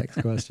question. Yeah,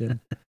 next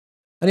question.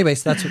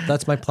 Anyways,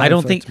 that's my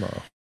plan for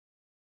tomorrow.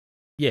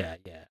 Yeah.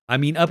 I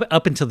mean,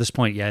 up until this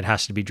point, it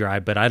has to be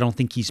Drive, but I don't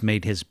think he's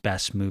made his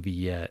best movie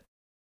yet.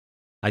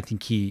 I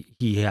think he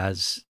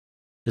has,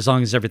 as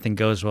long as everything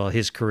goes well,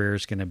 his career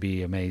is going to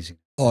be amazing.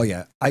 Oh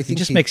yeah, I think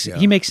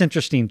he makes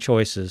interesting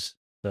choices.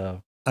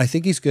 So I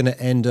think he's going to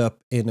end up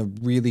in a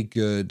really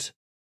good,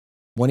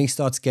 when he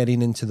starts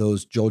getting into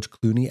those George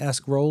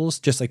Clooney-esque roles,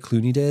 just like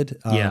Clooney did.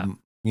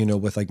 You know,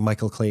 with like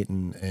Michael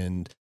Clayton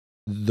and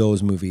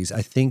those movies.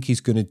 I think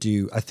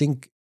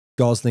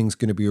Gosling's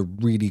going to be a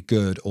really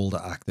good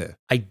older actor.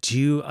 I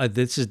do.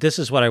 This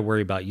is what I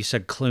worry about. You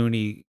said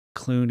Clooney.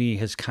 Clooney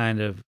has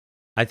kind of.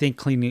 I think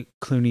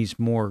Clooney's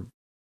more.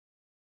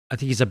 I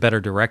think he's a better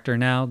director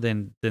now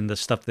than the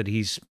stuff that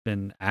he's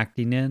been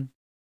acting in,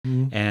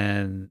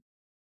 and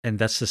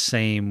that's the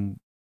same.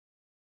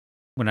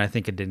 When I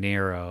think of De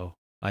Niro,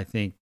 I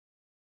think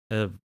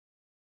of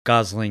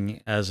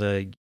Gosling as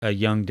a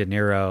young De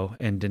Niro,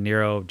 and De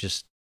Niro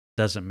just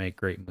doesn't make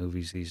great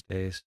movies these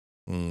days.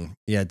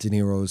 Yeah, De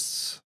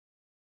Niro's.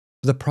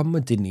 The problem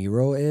with De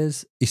Niro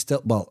is he's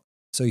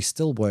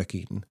still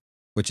working,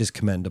 which is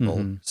commendable.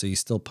 Mm-hmm. So he's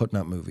still putting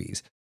out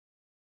movies.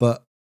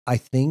 But I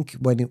think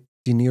when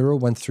De Niro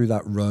went through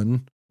that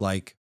run,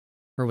 or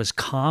it was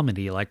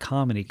comedy. Yeah,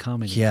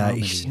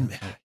 comedy.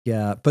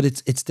 Yeah. But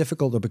it's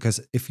difficult though,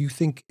 because if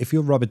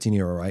you're Robert De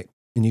Niro, right,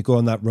 and you go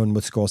on that run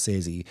with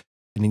Scorsese,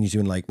 and then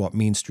you're doing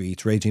Mean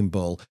Streets, Raging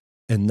Bull,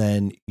 and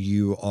then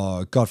you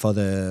are The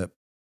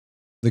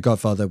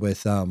Godfather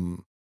with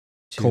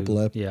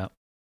Coppola. Yeah.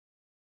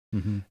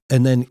 Mm-hmm.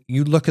 And then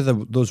you look at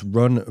those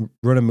run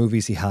of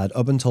movies he had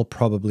up until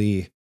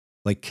probably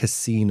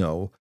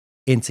Casino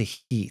into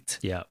Heat.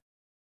 Yeah.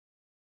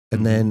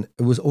 And then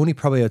it was only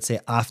probably, I'd say,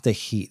 after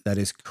Heat that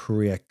his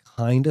career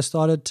kind of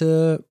started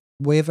to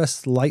waver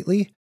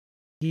slightly.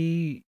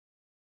 He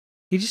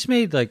just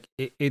made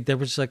there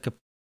was a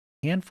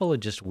handful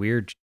of just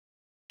weird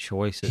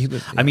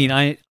choices. I mean,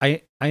 I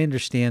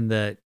understand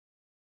that,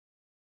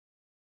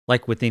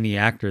 like with any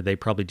actor, they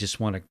probably just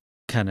want to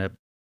kind of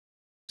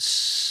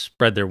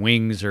spread their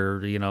wings,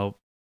 or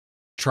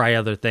try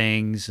other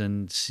things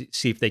and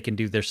see if they can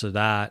do this or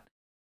that.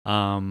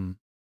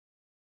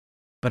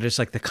 But it's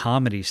like the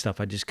comedy stuff,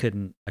 I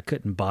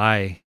couldn't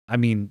buy. I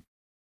mean,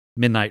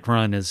 Midnight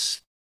Run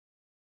is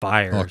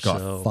fire. Oh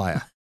God,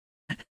 fire!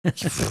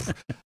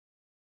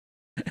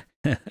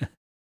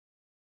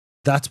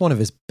 That's one of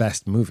his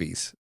best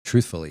movies,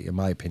 truthfully, in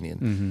my opinion.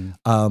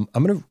 Mm-hmm.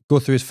 I'm going to go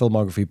through his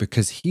filmography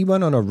because he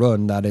went on a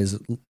run that is,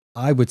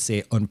 I would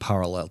say,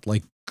 unparalleled.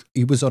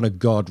 He was on a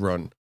God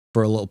run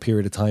for a little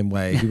period of time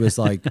where he was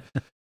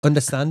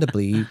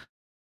understandably,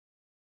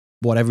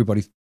 what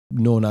everybody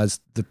known as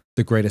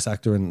the greatest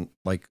actor in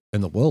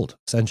the world,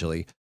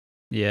 essentially.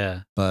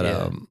 Yeah.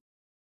 But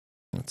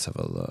let's have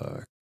a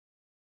look.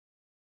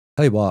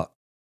 Tell you what,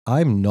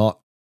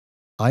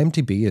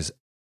 IMDb is,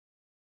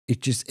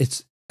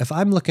 it's if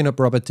I'm looking up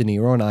Robert De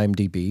Niro on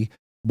IMDb,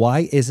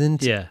 why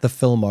isn't the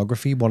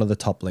filmography one of the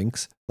top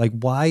links?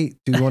 Why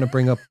do you want to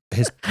bring up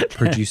his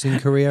producing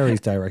career or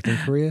his directing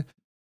career?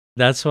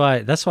 That's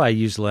why I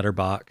use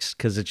Letterboxd,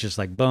 because it's just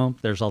boom,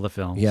 there's all the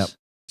films. Yep.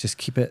 Just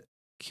keep it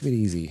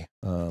easy.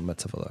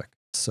 Let's have a look.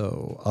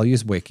 So I'll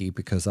use Wiki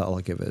because that'll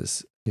give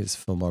us his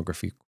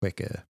filmography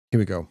quicker. Here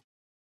we go.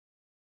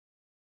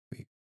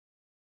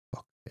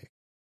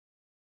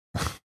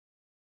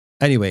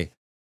 Anyway,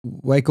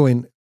 we're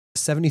going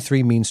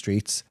 73 Mean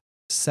Streets,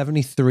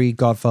 73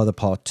 Godfather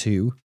Part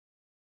 2,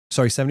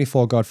 Sorry,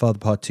 74, Godfather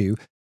Part 2.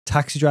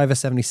 Taxi Driver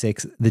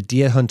 76, The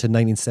Deer Hunter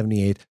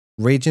 1978,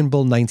 Raging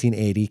Bull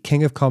 1980,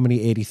 King of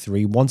Comedy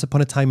 83, Once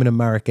Upon a Time in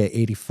America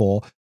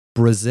 84,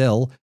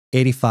 Brazil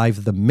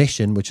 85, The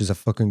Mission, which is a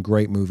fucking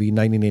great movie,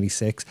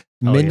 1986,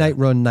 Midnight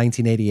Run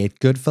 1988,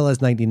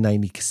 Goodfellas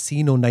 1990,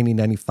 Casino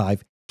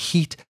 1995,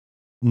 Heat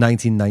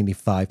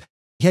 1995.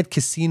 He had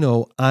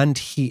Casino and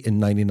Heat in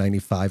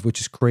 1995, which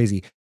is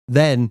crazy.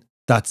 Then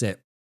that's it.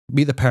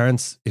 Meet the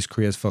Parents, his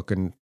career's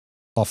fucking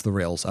off the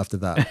rails after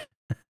that.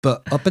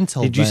 But up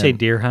until Did you say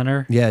Deer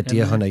Hunter? Yeah,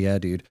 Deer Hunter, yeah,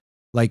 dude.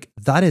 Like,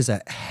 that is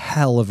a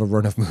hell of a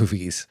run of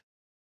movies.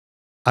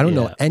 I don't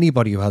know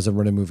anybody who has a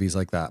run of movies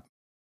like that.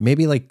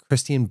 Maybe like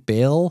Christian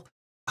Bale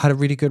had a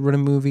really good run of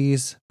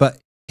movies, but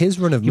his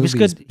run of movies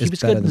is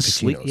better than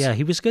Pacino's. Yeah,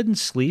 he was good in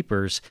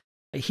Sleepers.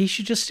 He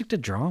should just stick to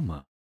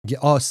drama. Yeah,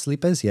 oh,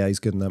 Sleepers? Yeah, he's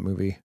good in that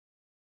movie.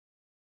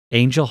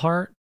 Angel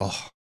Heart?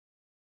 Oh,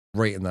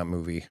 great in that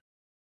movie.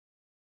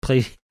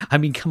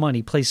 Come on,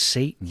 he plays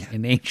Satan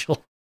in Angel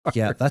Heart.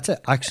 Yeah, that's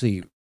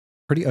actually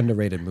pretty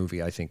underrated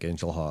movie, I think,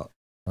 Angel Heart.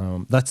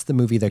 That's the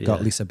movie that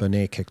got Lisa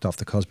Bonet kicked off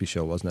The Cosby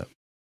Show, wasn't it?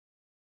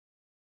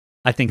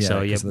 I think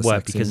so, yeah.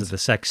 What, because of the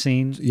sex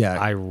scenes? Yeah.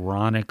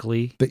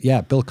 Ironically. But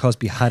yeah, Bill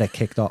Cosby had it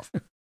kicked off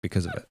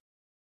because of it.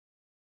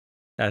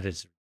 That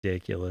is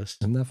ridiculous.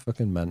 Isn't that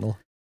fucking mental?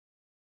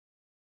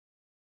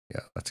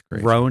 Yeah, that's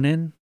great.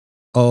 Ronin?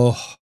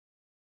 Oh,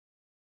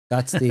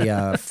 that's the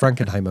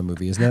Frankenheimer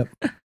movie, isn't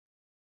it?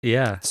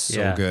 Yeah. It's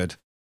so good.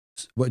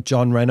 What,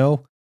 John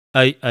Reno?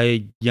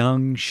 A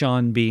young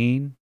Sean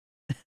Bean,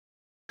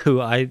 who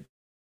I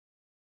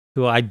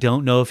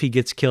don't know if he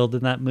gets killed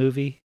in that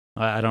movie.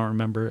 I don't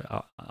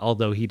remember,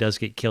 although he does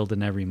get killed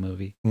in every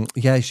movie.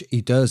 Yeah,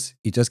 he does.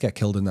 He does get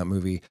killed in that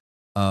movie.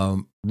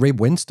 Ray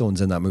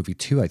Winstone's in that movie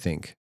too, I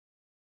think.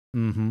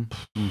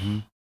 Mm-hmm.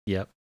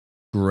 Yep.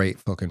 Great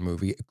fucking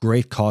movie.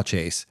 Great car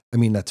chase. I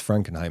mean, that's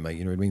Frankenheimer,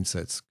 you know what I mean? So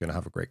it's going to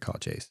have a great car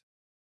chase.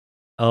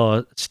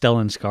 Oh,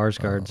 Stellan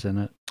Skarsgård's in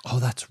it. Oh,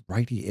 that's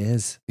right, he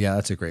is. Yeah,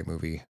 that's a great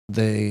movie.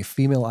 The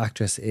female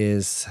actress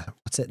is,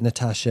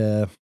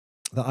 Natasha,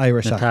 the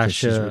Irish actress.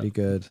 She's really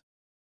good.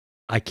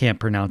 I can't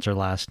pronounce her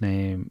last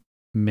name.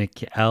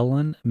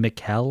 McElhone?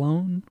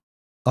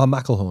 Oh,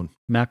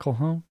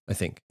 McElhone, I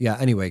think. Yeah,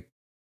 anyway,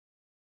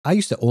 I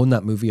used to own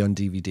that movie on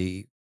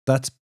DVD.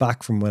 That's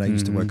back from when I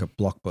used to work at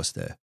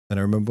Blockbuster. And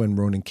I remember when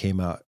Ronin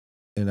came out,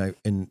 and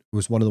it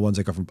was one of the ones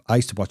I got from, I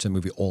used to watch that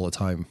movie all the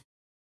time.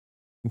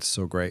 It's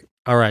so great.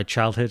 All right,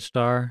 childhood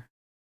star,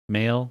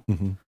 male,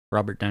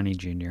 Robert Downey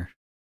Jr.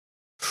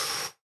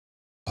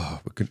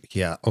 Oh,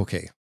 yeah,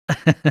 okay.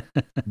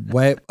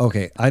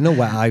 Okay, I know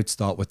where I'd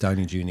start with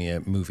Downey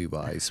Jr.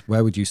 movie-wise.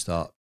 Where would you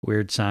start?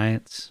 Weird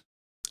Science.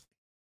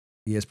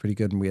 He is pretty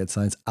good in Weird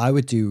Science. I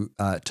would do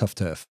Tough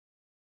Turf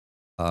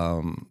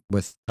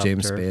with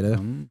James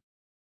Spader.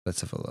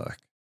 Let's have a look.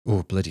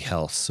 Oh, bloody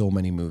hell. So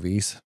many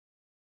movies.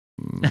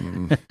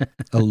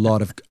 A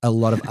lot of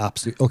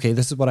absolute... Okay,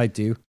 this is what I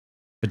do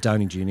for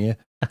Downey Jr.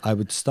 I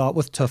would start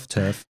with Tough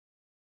Turf,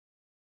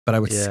 but I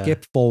would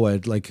skip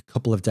forward like a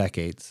couple of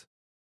decades.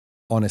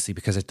 Honestly,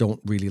 because I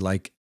don't really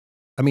like...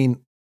 I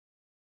mean,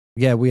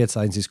 yeah, Weird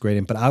Science is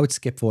great, but I would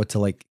skip forward to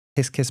like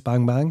Kiss Kiss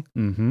Bang Bang,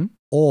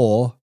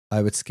 or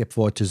I would skip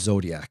forward to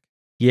Zodiac.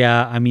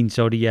 Yeah, I mean,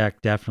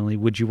 Zodiac, definitely.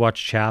 Would you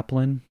watch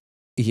Chaplin?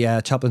 Yeah,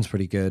 Chaplin's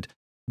pretty good.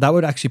 That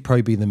would actually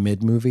probably be the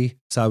mid movie.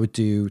 So I would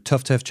do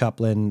Tough Turf,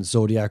 Chaplin,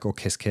 Zodiac, or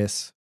Kiss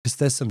Kiss. Because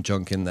there's some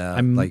junk in there.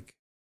 The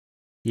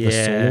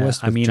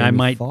Soloist with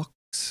Jamie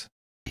Foxx.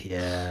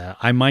 Yeah,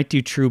 I might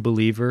do True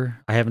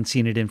Believer. I haven't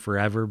seen it in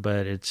forever,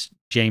 but it's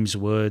James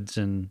Woods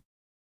and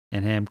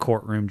him,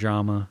 courtroom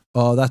drama.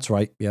 Oh, that's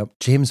right. Yep.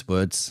 James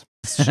Woods.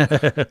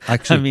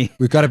 Actually, I mean,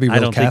 we've got to be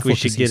real careful. I don't think we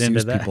should get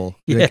into that. People.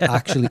 Yeah. Like,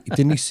 actually,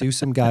 didn't he sue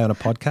some guy on a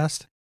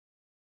podcast?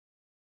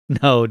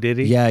 No, did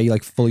he? Yeah, he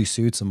like fully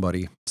sued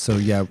somebody. So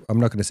yeah, I'm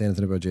not going to say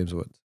anything about James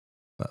Woods.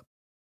 But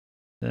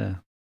yeah,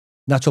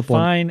 Natural Born.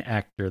 Fine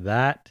actor,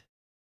 that.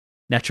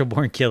 Natural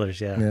Born Killers,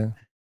 yeah.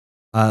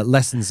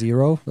 Lesson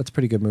Zero. That's a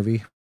pretty good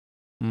movie.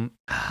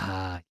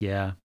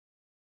 Yeah.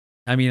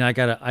 I mean, I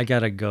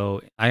gotta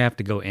go. I have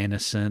to go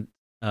Innocent.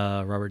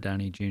 Robert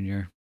Downey Jr.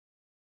 I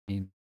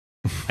mean,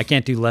 I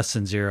can't do Less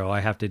Than Zero. I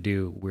have to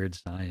do Weird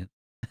Science.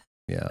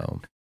 Yeah.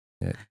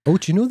 Oh,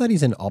 do you know that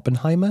he's in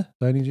Oppenheimer,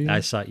 Downey Jr.? I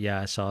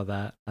saw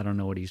that. I don't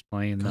know what he's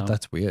playing though.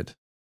 That's weird.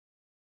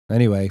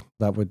 Anyway,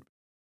 that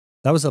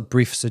was a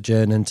brief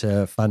sojourn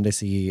into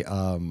fantasy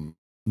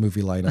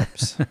movie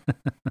lineups.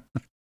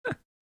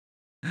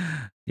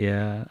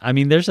 Yeah, I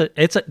mean,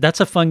 that's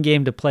a fun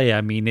game to play.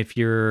 I mean, if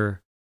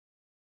you're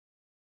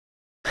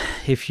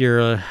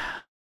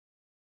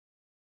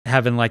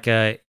having like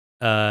a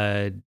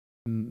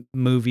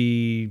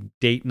movie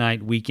date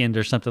night weekend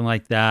or something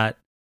like that,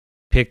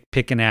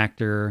 pick an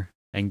actor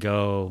and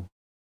go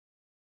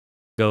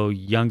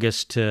young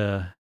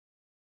to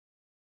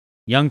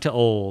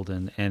old,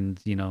 and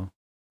you know,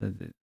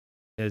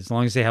 as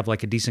long as they have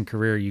like a decent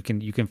career, you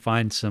can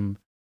find some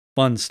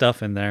fun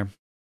stuff in there.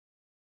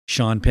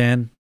 Sean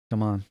Penn,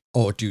 come on.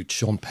 Oh, dude,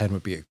 Sean Penn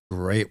would be a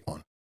great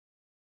one.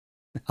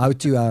 I would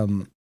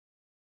do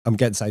I'm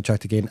getting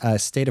sidetracked again.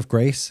 State of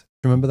Grace.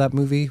 Remember that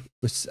movie?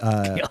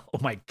 Oh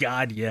my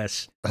God,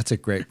 yes. That's a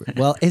great.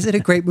 Well, is it a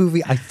great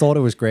movie? I thought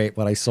it was great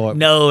when I saw it.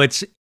 No,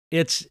 it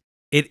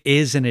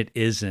is and it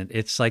isn't.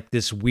 It's like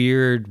this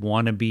weird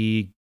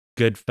wannabe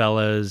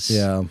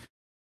Goodfellas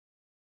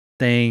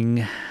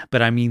thing.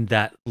 But I mean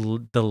that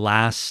the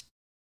last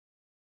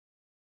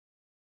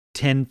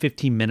 10,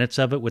 15 minutes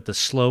of it with the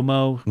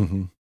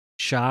slow-mo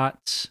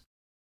shots,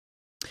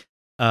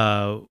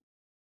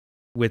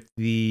 with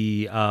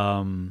the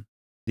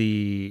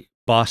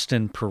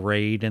Boston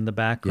parade in the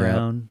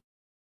background.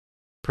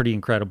 Pretty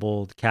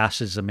incredible. The cast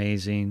is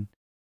amazing.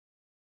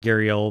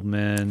 Gary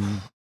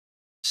Oldman,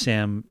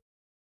 Sam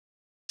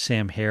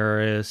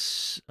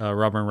Harris,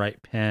 Robin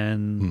Wright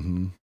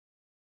Penn,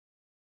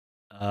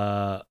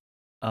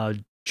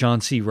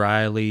 John C.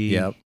 Reilly.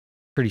 Yep.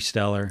 Pretty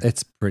stellar.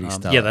 It's pretty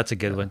stellar. Yeah, that's a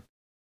good one.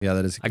 Yeah,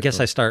 that is a good I guess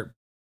one.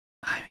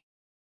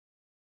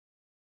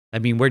 I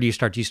mean, where do you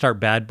start? Do you start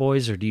Bad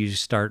Boys or do you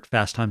start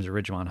Fast Times at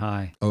Ridgemont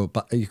High? Oh,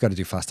 but you've got to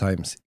do Fast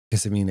Times.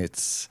 Because, I mean,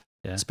 it's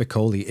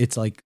Spicoli. It's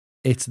like,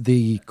 it's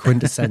the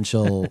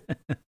quintessential.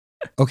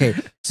 Okay,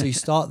 so you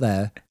start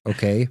there,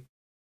 okay?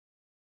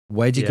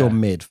 Where do you go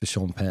mid for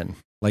Sean Penn?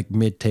 Like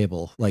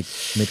mid-table, like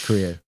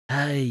mid-career?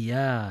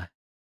 Yeah.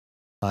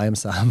 I Am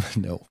Sam.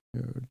 No,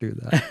 do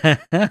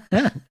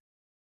that.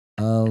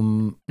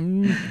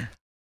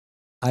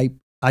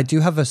 I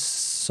do have a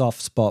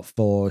soft spot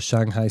for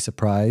Shanghai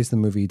Surprise, the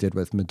movie he did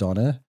with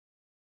Madonna,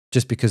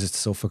 just because it's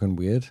so fucking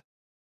weird.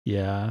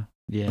 Yeah.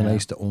 And I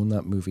used to own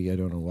that movie. I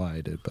don't know why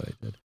I did, but I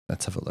did.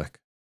 Let's have a look.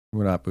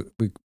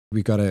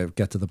 We got to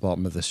get to the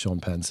bottom of this Sean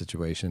Penn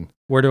situation.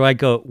 Where do I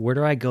go?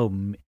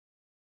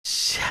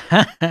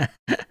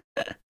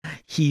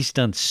 He's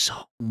done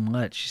so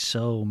much,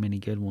 so many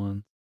good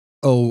ones.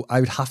 Oh,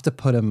 I would have to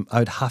put him. I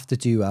would have to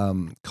do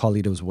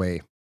Carlito's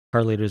Way.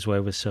 Carlito's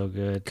Way was so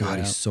good. God,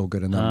 he's so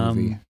good in that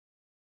movie.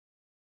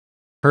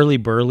 Hurly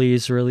Burly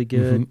is really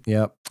good.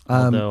 Yep.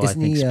 Although I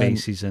think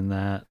Spacey's in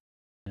that.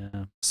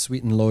 Yeah.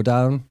 Sweet and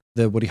Lowdown,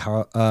 the Woody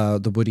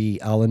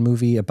Allen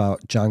movie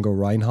about Django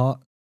Reinhardt.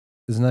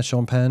 Isn't that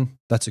Sean Penn?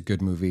 That's a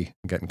good movie.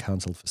 I'm getting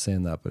cancelled for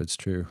saying that, but it's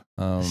true.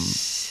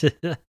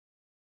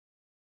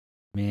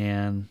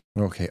 Man.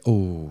 Okay.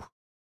 Oh.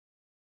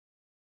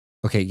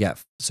 Okay, yeah.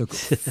 So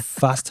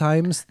Fast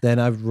Times, then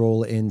I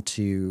roll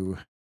into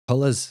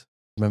Colors.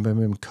 Remember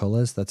him,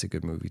 Colors? That's a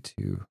good movie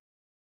too.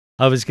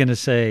 I was going to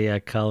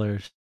say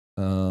Colors.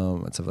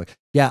 Let's have a look.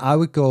 Yeah, I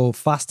would go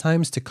Fast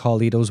Times to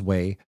Carlito's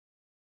Way.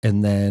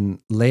 And then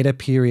later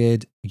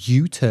period,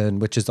 U-Turn,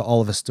 which is the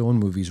Oliver Stone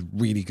movie, is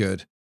really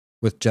good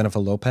with Jennifer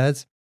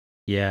Lopez.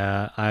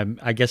 Yeah,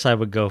 I guess I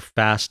would go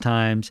Fast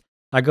Times.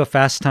 I go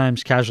Fast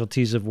Times,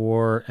 Casualties of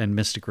War, and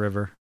Mystic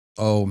River.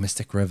 Oh,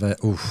 Mystic River.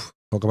 Oof.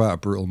 Talk about a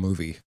brutal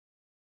movie.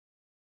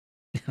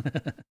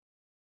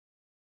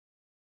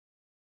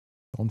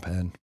 Sean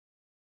Penn.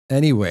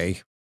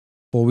 Anyway,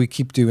 before we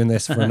keep doing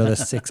this for another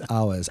 6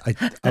 hours,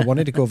 I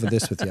wanted to go over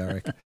this with you,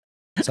 Eric.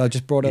 So I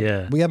just brought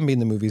up, we haven't been in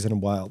the movies in a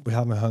while. We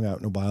haven't hung out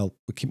in a while.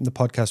 We're keeping the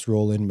podcast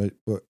rolling.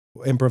 We're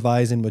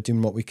improvising. We're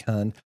doing what we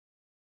can.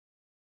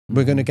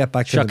 We're going to get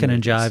back to shucking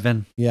and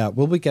jiving. Yeah,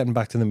 we'll be getting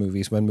back to the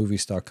movies when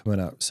movies start coming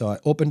out. So I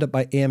opened up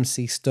my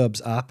AMC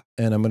Stubs app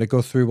and I'm going to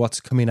go through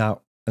what's coming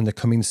out and they're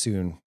coming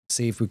soon.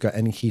 See if we've got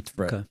any heat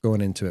for it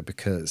going into it,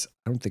 because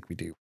I don't think we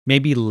do.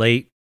 Maybe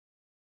late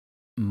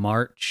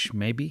March,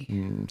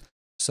 maybe.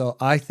 So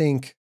I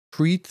think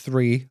Creed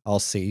 3 I'll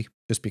see,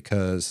 just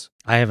because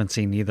I haven't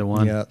seen either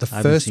one. Yeah, the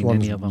first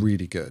one's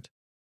really good.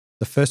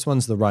 The first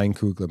one's the Ryan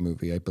Coogler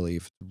movie, I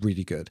believe.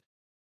 Really good.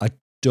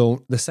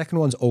 The second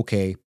one's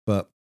okay,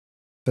 but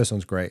first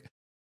one's great.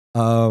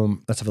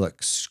 Let's have a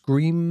look.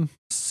 Scream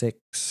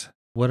 6.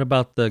 What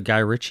about the Guy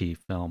Ritchie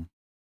film?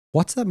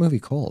 What's that movie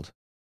called?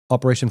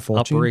 Operation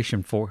Fortune?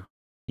 Operation 4.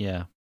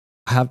 Yeah.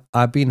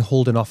 I've been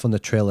holding off on the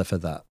trailer for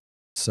that.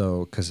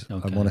 So, because I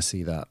want to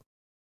see that.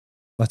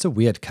 That's a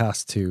weird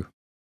cast too.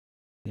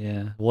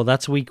 Yeah. Well,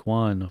 that's week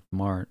 1 of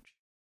March.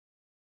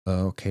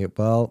 Okay.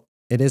 Well,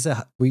 it is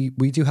we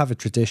do have a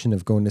tradition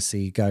of going to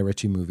see Guy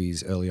Ritchie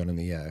movies early on in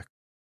the year,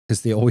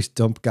 because they always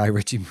dump Guy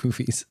Ritchie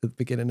movies at the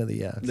beginning of the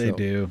year. They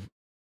do.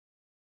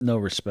 No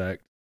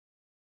respect.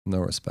 No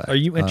respect. Are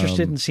you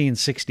interested in seeing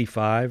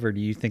 65, or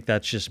do you think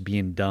that's just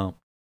being dumped?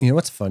 You know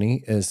what's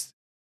funny is,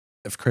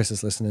 if Chris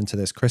is listening to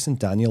this, Chris and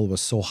Daniel was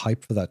so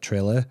hyped for that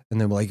trailer,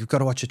 and they were like, "You've got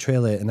to watch the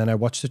trailer." And then I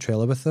watched the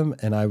trailer with them,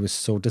 and I was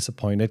so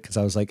disappointed, because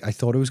I was like, I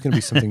thought it was going to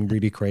be something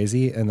really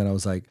crazy, and then I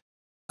was like,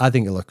 I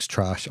think it looks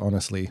trash.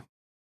 Honestly,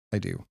 I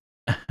do.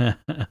 I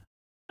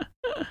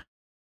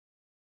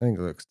think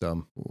it looks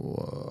dumb.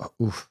 Whoa.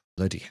 Oof,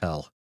 bloody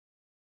hell.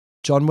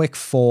 John Wick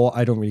 4,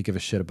 I don't really give a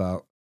shit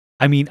about.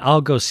 I mean,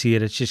 I'll go see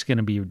it. It's just going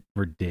to be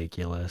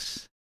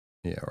ridiculous.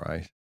 Yeah,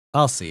 right.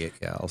 I'll see it.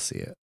 Yeah, I'll see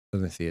it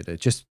in the theater.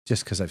 Just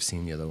because I've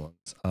seen the other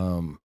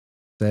ones.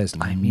 There's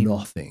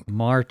nothing.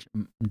 March,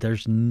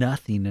 there's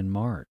nothing in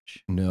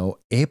March. No,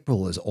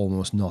 April is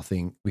almost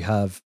nothing. We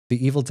have the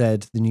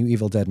new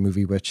Evil Dead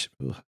movie, which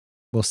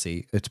we'll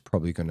see. It's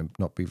probably going to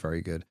not be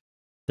very good.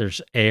 There's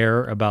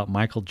Air about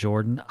Michael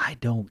Jordan. I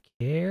don't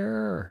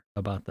care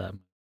about that.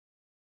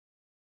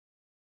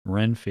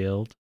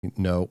 Renfield.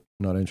 No,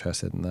 not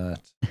interested in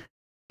that.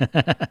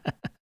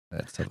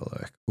 Let's have a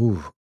look.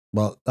 Ooh,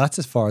 well, that's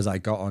as far as I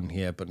got on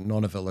here, but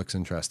none of it looks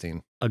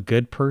interesting. A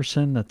Good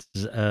Person. That's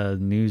a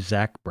new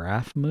Zach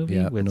Braff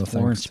movie with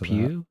Florence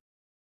Pugh.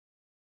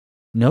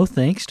 No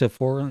thanks to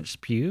Florence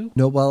Pugh.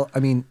 No, well, I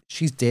mean,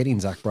 she's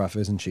dating Zach Braff,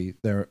 isn't she?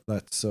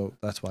 That's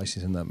why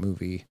she's in that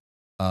movie.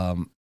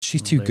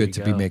 She's too good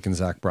to be making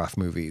Zach Braff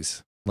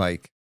movies.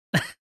 Like,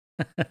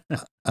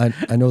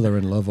 I know they're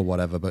in love or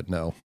whatever, but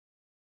no.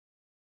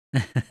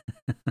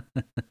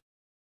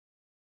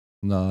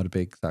 Not a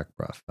big Zach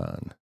Braff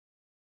fan.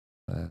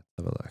 Have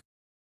a look.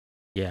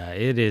 Yeah,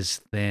 it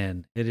is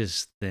thin. It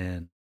is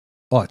thin.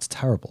 Oh, it's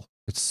terrible.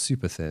 It's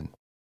super thin.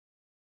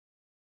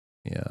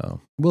 Yeah,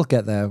 we'll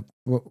get there.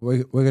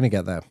 We're gonna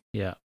get there.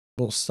 Yeah,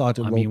 we'll start.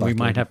 I mean, we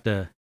might have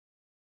to.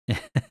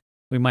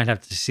 We might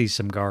have to see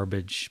some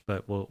garbage,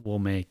 but we'll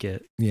make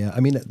it. Yeah, I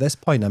mean, at this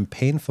point, I'm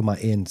paying for my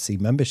ANC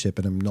membership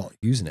and I'm not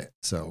using it.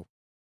 So,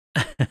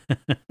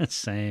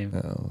 same.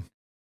 Oh.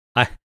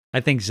 I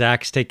think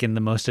Zach's taking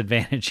the most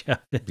advantage of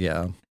it.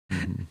 Yeah,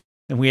 mm-hmm.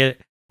 And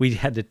we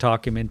had to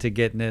talk him into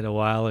getting it a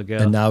while ago,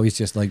 and now he's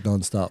just like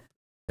nonstop.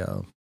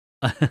 Yeah.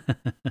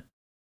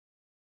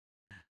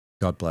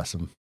 God bless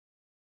him.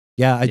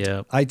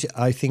 Yeah,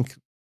 I think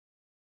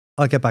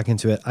I'll get back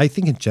into it. I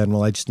think in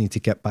general, I just need to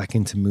get back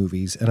into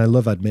movies, and I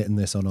love admitting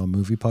this on our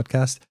movie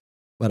podcast.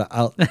 But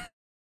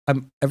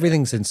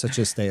everything's in such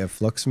a state of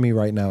flux for me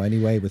right now,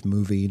 anyway, with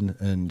moving,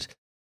 and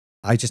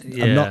I'm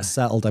not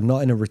settled. I'm not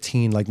in a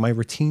routine. Like my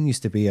routine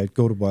used to be, I'd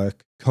go to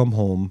work, come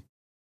home,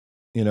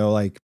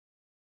 like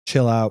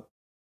chill out,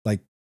 like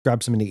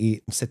grab something to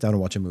eat, and sit down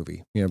and watch a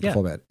movie,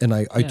 before bed. And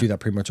I do that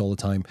pretty much all the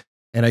time,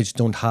 and I just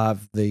don't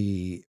have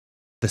the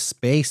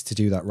space to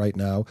do that right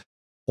now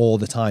all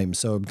the time.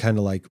 So I'm kind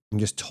of like, I'm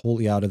just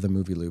totally out of the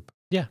movie loop.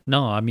 Yeah.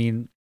 No, I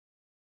mean,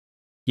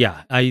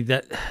 yeah,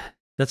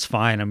 that's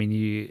fine. I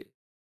mean,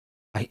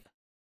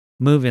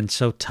 moving's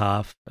so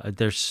tough.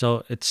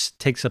 It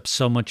takes up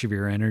so much of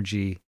your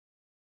energy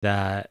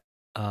that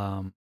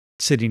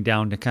sitting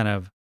down to kind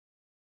of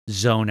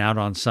zone out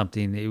on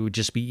something, it would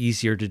just be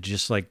easier to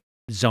just like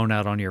zone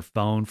out on your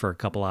phone for a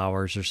couple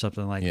hours or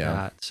something like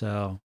that.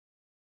 So,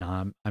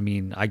 I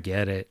mean, I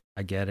get it.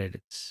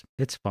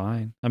 It's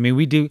fine. I mean,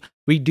 we do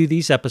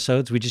these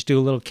episodes. We just do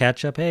a little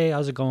catch up. Hey,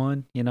 how's it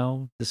going?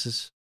 This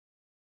is,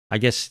 I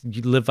guess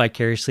you live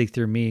vicariously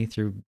through me,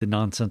 through the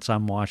nonsense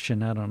I'm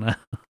watching. I don't know.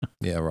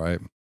 Yeah, right.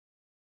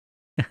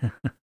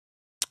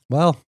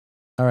 Well,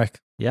 Eric.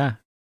 Yeah.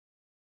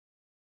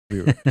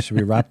 Should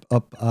we wrap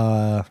up?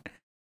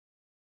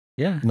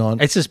 Yeah.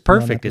 It's just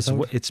perfect.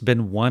 It's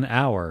been 1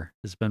 hour.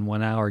 It's been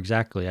 1 hour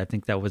exactly. I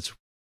think that was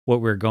what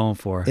we were going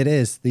for. It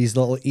is. These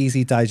little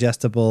easy,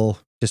 digestible,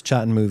 just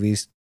chatting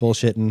movies,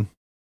 bullshitting.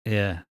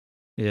 Yeah.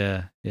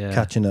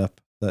 Catching up.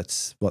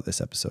 That's what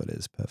this episode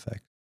is.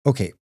 Perfect.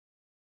 Okay.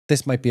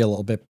 This might be a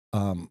little bit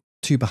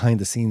too behind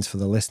the scenes for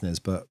the listeners,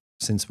 but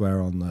since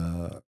we're on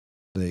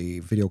the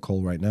video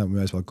call right now, we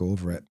might as well go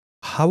over it.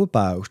 How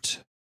about,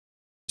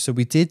 so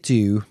we did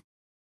do,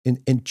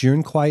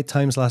 during Quiet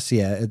Times last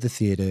year at the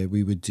theater,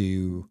 we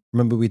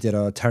did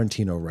our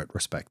Tarantino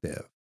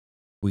retrospective.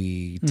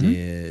 We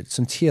did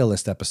some tier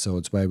list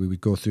episodes where we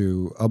would go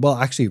through,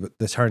 actually,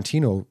 the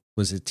Tarantino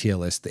was a tier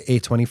list, the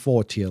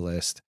A24 tier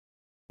list.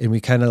 And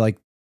we kind of like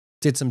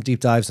did some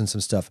deep dives and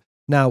some stuff.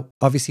 Now,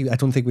 obviously, I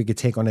don't think we could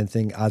take on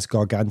anything as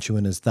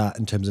gargantuan as that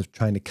in terms of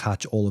trying to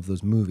catch all of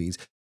those movies.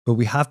 But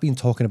we have been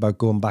talking about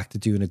going back to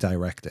doing a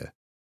director,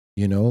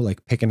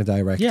 like picking a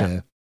director. Yeah.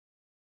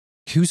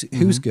 Who's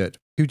good?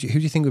 Who do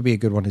you think would be a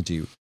good one to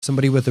do?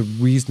 Somebody with a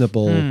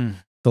reasonable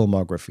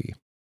filmography.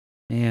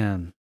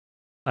 Man,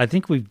 I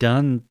think we've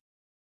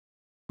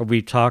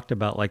talked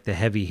about like the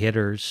heavy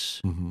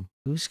hitters. Mm-hmm.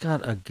 Who's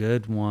got a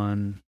good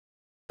one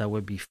that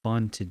would be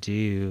fun to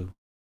do?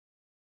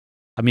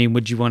 I mean,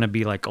 would you want to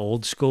be like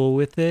old school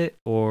with it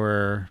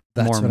or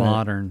more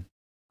modern?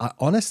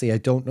 Honestly, I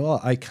don't know.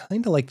 I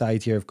kind of like the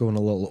idea of going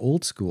a little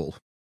old school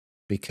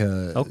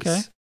because,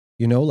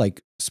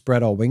 like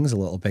spread our wings a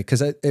little bit. Because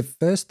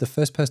the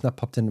first person that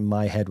popped into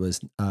my head was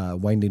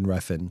Winding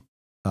Refn,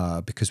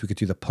 because we could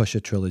do the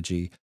Pusher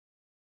trilogy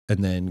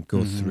and then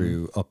go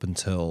through up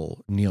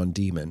until Neon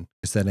Demon.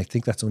 Because then I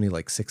think that's only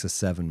like 6 or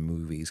 7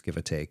 movies, give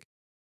or take.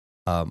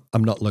 I'm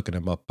not looking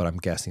them up, but I'm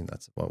guessing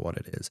that's what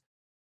it is.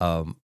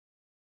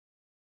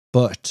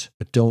 But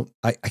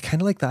I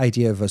kind of like the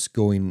idea of us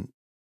going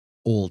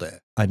older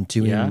and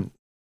doing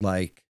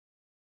like,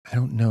 I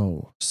don't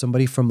know,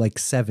 somebody from like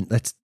 7.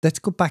 Let's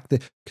go back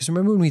because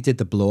remember when we did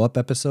the Blow Up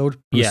episode?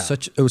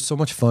 It was so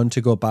much fun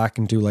to go back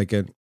and do like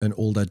an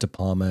older De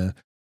Palma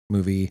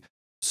movie.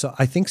 So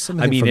I think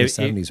something from the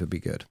 70s would be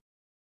good.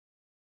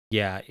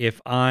 Yeah, if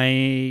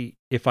I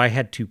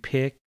had to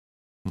pick,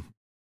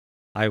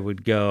 I'd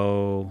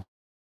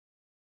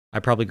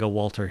probably go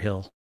Walter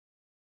Hill.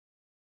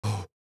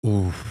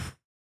 Ooh,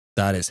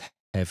 that is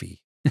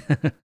heavy.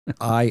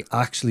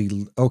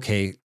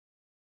 Okay,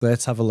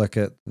 let's have a look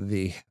at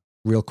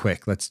real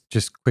quick, let's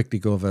just quickly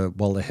go over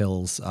Walter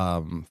Hill's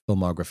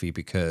filmography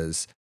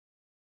because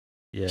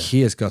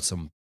he has got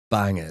some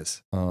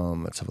bangers.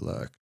 Let's have a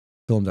look.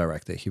 Film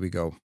director. Here we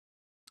go.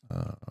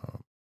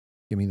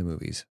 Give me the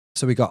movies.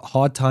 So we got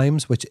Hard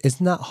Times, which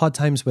isn't that Hard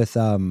Times with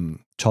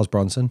Charles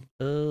Bronson?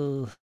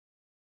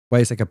 Where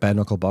he's like a bare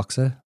knuckle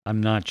boxer.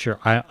 I'm not sure.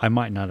 I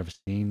might not have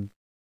seen.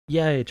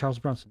 Yeah, Charles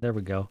Bronson. There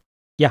we go.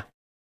 Yeah.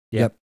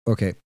 Yep.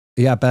 Okay.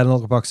 Yeah, bare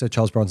knuckle boxer,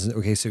 Charles Bronson.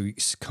 Okay, so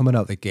he's coming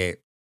out the gate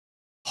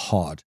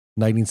hard.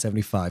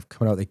 1975,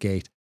 coming out the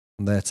gate.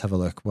 Let's have a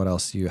look. What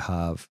else do you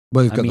have?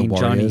 Well, you've got the Warriors.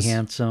 Johnny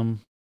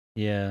Handsome.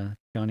 Yeah,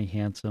 Johnny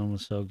Handsome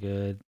was so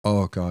good.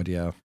 Oh God,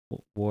 yeah.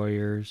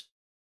 Warriors.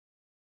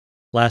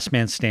 Last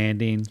Man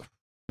Standing,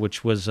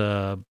 which was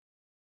a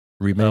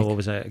remake. What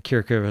was that?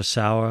 Akira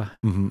Kurosawa.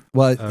 Mm-hmm.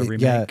 Well,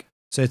 remake. Yeah.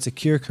 So it's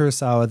Akira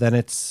Kurosawa. Then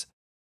it's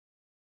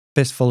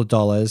Fistful of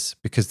Dollars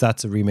because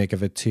that's a remake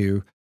of it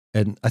too.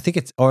 And I think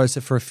or is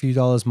it for a few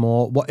dollars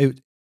more? Clint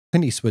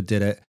Eastwood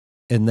did it.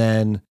 And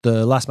then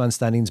the Last Man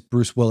Standing's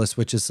Bruce Willis,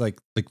 which is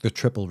like the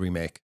triple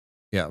remake.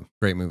 Yeah,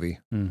 great movie.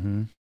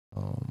 Mm-hmm.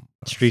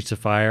 Streets of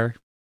Fire.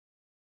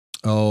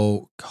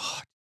 Oh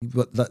God,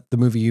 the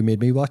movie you made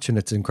me watch, and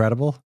it's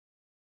incredible.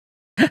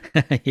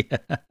 Yeah.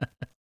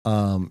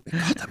 God,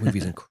 that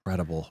movie's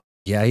incredible.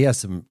 Yeah, he has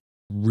some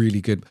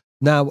really good.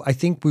 Now, I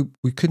think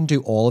we couldn't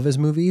do all of his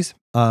movies.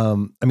 I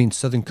mean,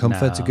 Southern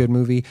Comfort's a good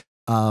movie.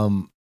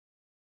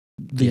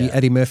 The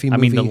Eddie Murphy movie.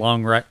 I mean,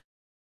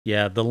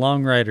 The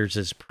Long Riders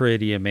is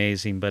pretty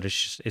amazing, but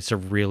it's a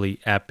really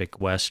epic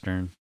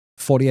Western.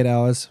 48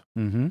 Hours.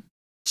 Mm-hmm.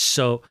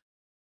 So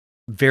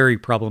very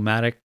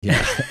problematic.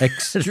 Yeah,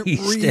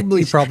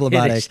 extremely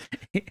problematic,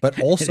 but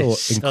also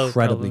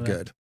incredibly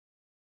good.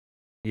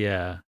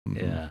 Yeah,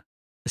 yeah.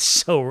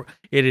 So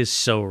it is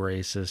so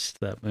racist,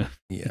 that movie.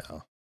 Yeah.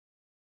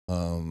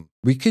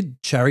 We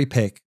could cherry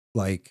pick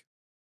like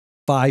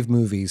 5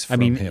 movies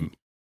from him.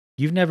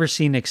 You've never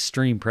seen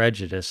Extreme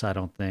Prejudice, I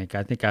don't think.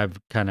 I think I've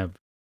kind of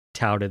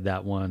touted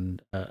that one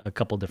a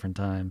couple different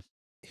times.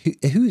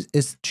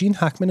 Is Gene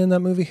Hackman in that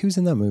movie? Who's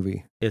in that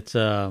movie? It's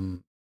or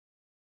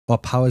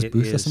Powers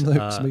Booth or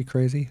somebody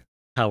crazy.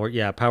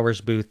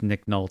 Powers Booth,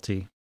 Nick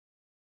Nolte.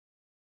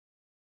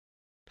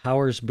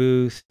 Powers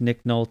Booth,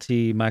 Nick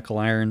Nolte, Michael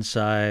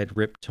Ironside,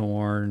 Rip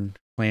Torn,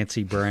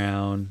 Clancy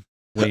Brown,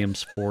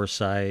 Williams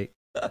Forsythe.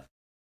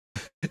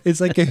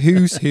 It's like a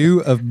who's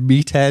who of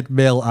meathead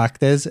male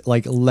actors,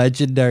 like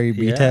legendary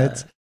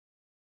meatheads.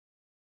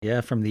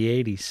 Yeah, from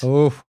the 80s.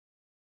 Oh.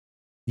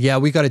 Yeah,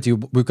 we've got to do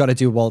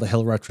a Walter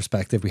Hill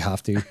retrospective. We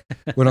have to.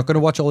 We're not going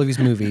to watch all of his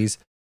movies.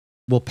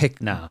 We'll pick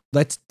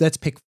let's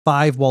pick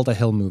 5 Walter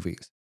Hill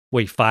movies.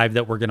 Wait, 5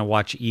 that we're going to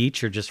watch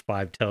each or just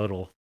 5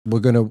 total?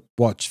 We're going to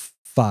watch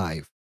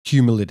 5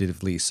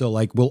 cumulatively. So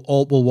like we'll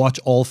watch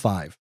all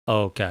 5.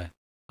 Oh, okay.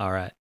 All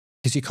right.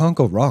 Because you can't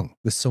go wrong.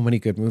 There's so many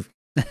good movies.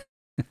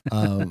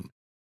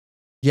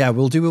 Yeah,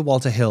 we'll do a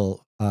Walter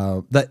Hill.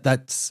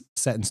 That's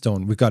set in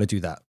stone. We've got to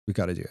do that. We've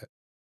got to do it.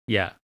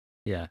 Yeah.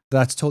 Yeah.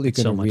 That's totally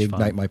going to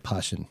reignite my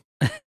passion.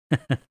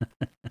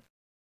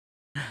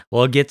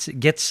 Well,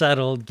 get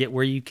settled, get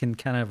where you can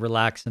kind of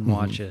relax and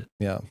watch it.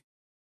 Yeah.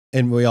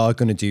 And we are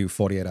going to do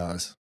 48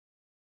 Hours.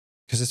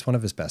 Because it's one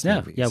of his best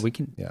movies. Yeah, we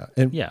can. Yeah.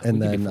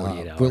 And then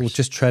we'll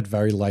just tread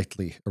very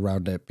lightly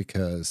around it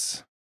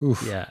because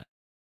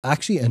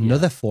actually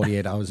another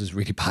 48 Hours is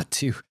really bad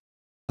too.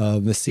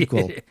 The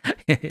sequel.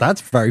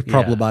 That's very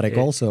problematic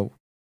also.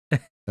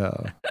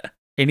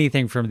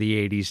 Anything from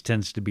the 80s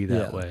tends to be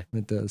that way.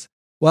 It does.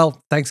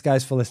 Well, thanks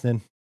guys for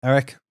listening.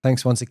 Eric,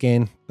 thanks once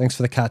again. Thanks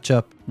for the catch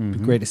up.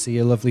 Great to see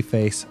your lovely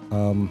face.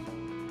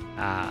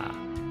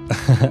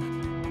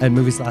 And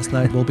Movies Last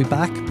Night will be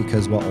back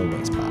because we're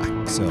always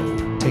back. So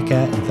take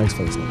care and thanks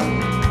for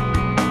listening.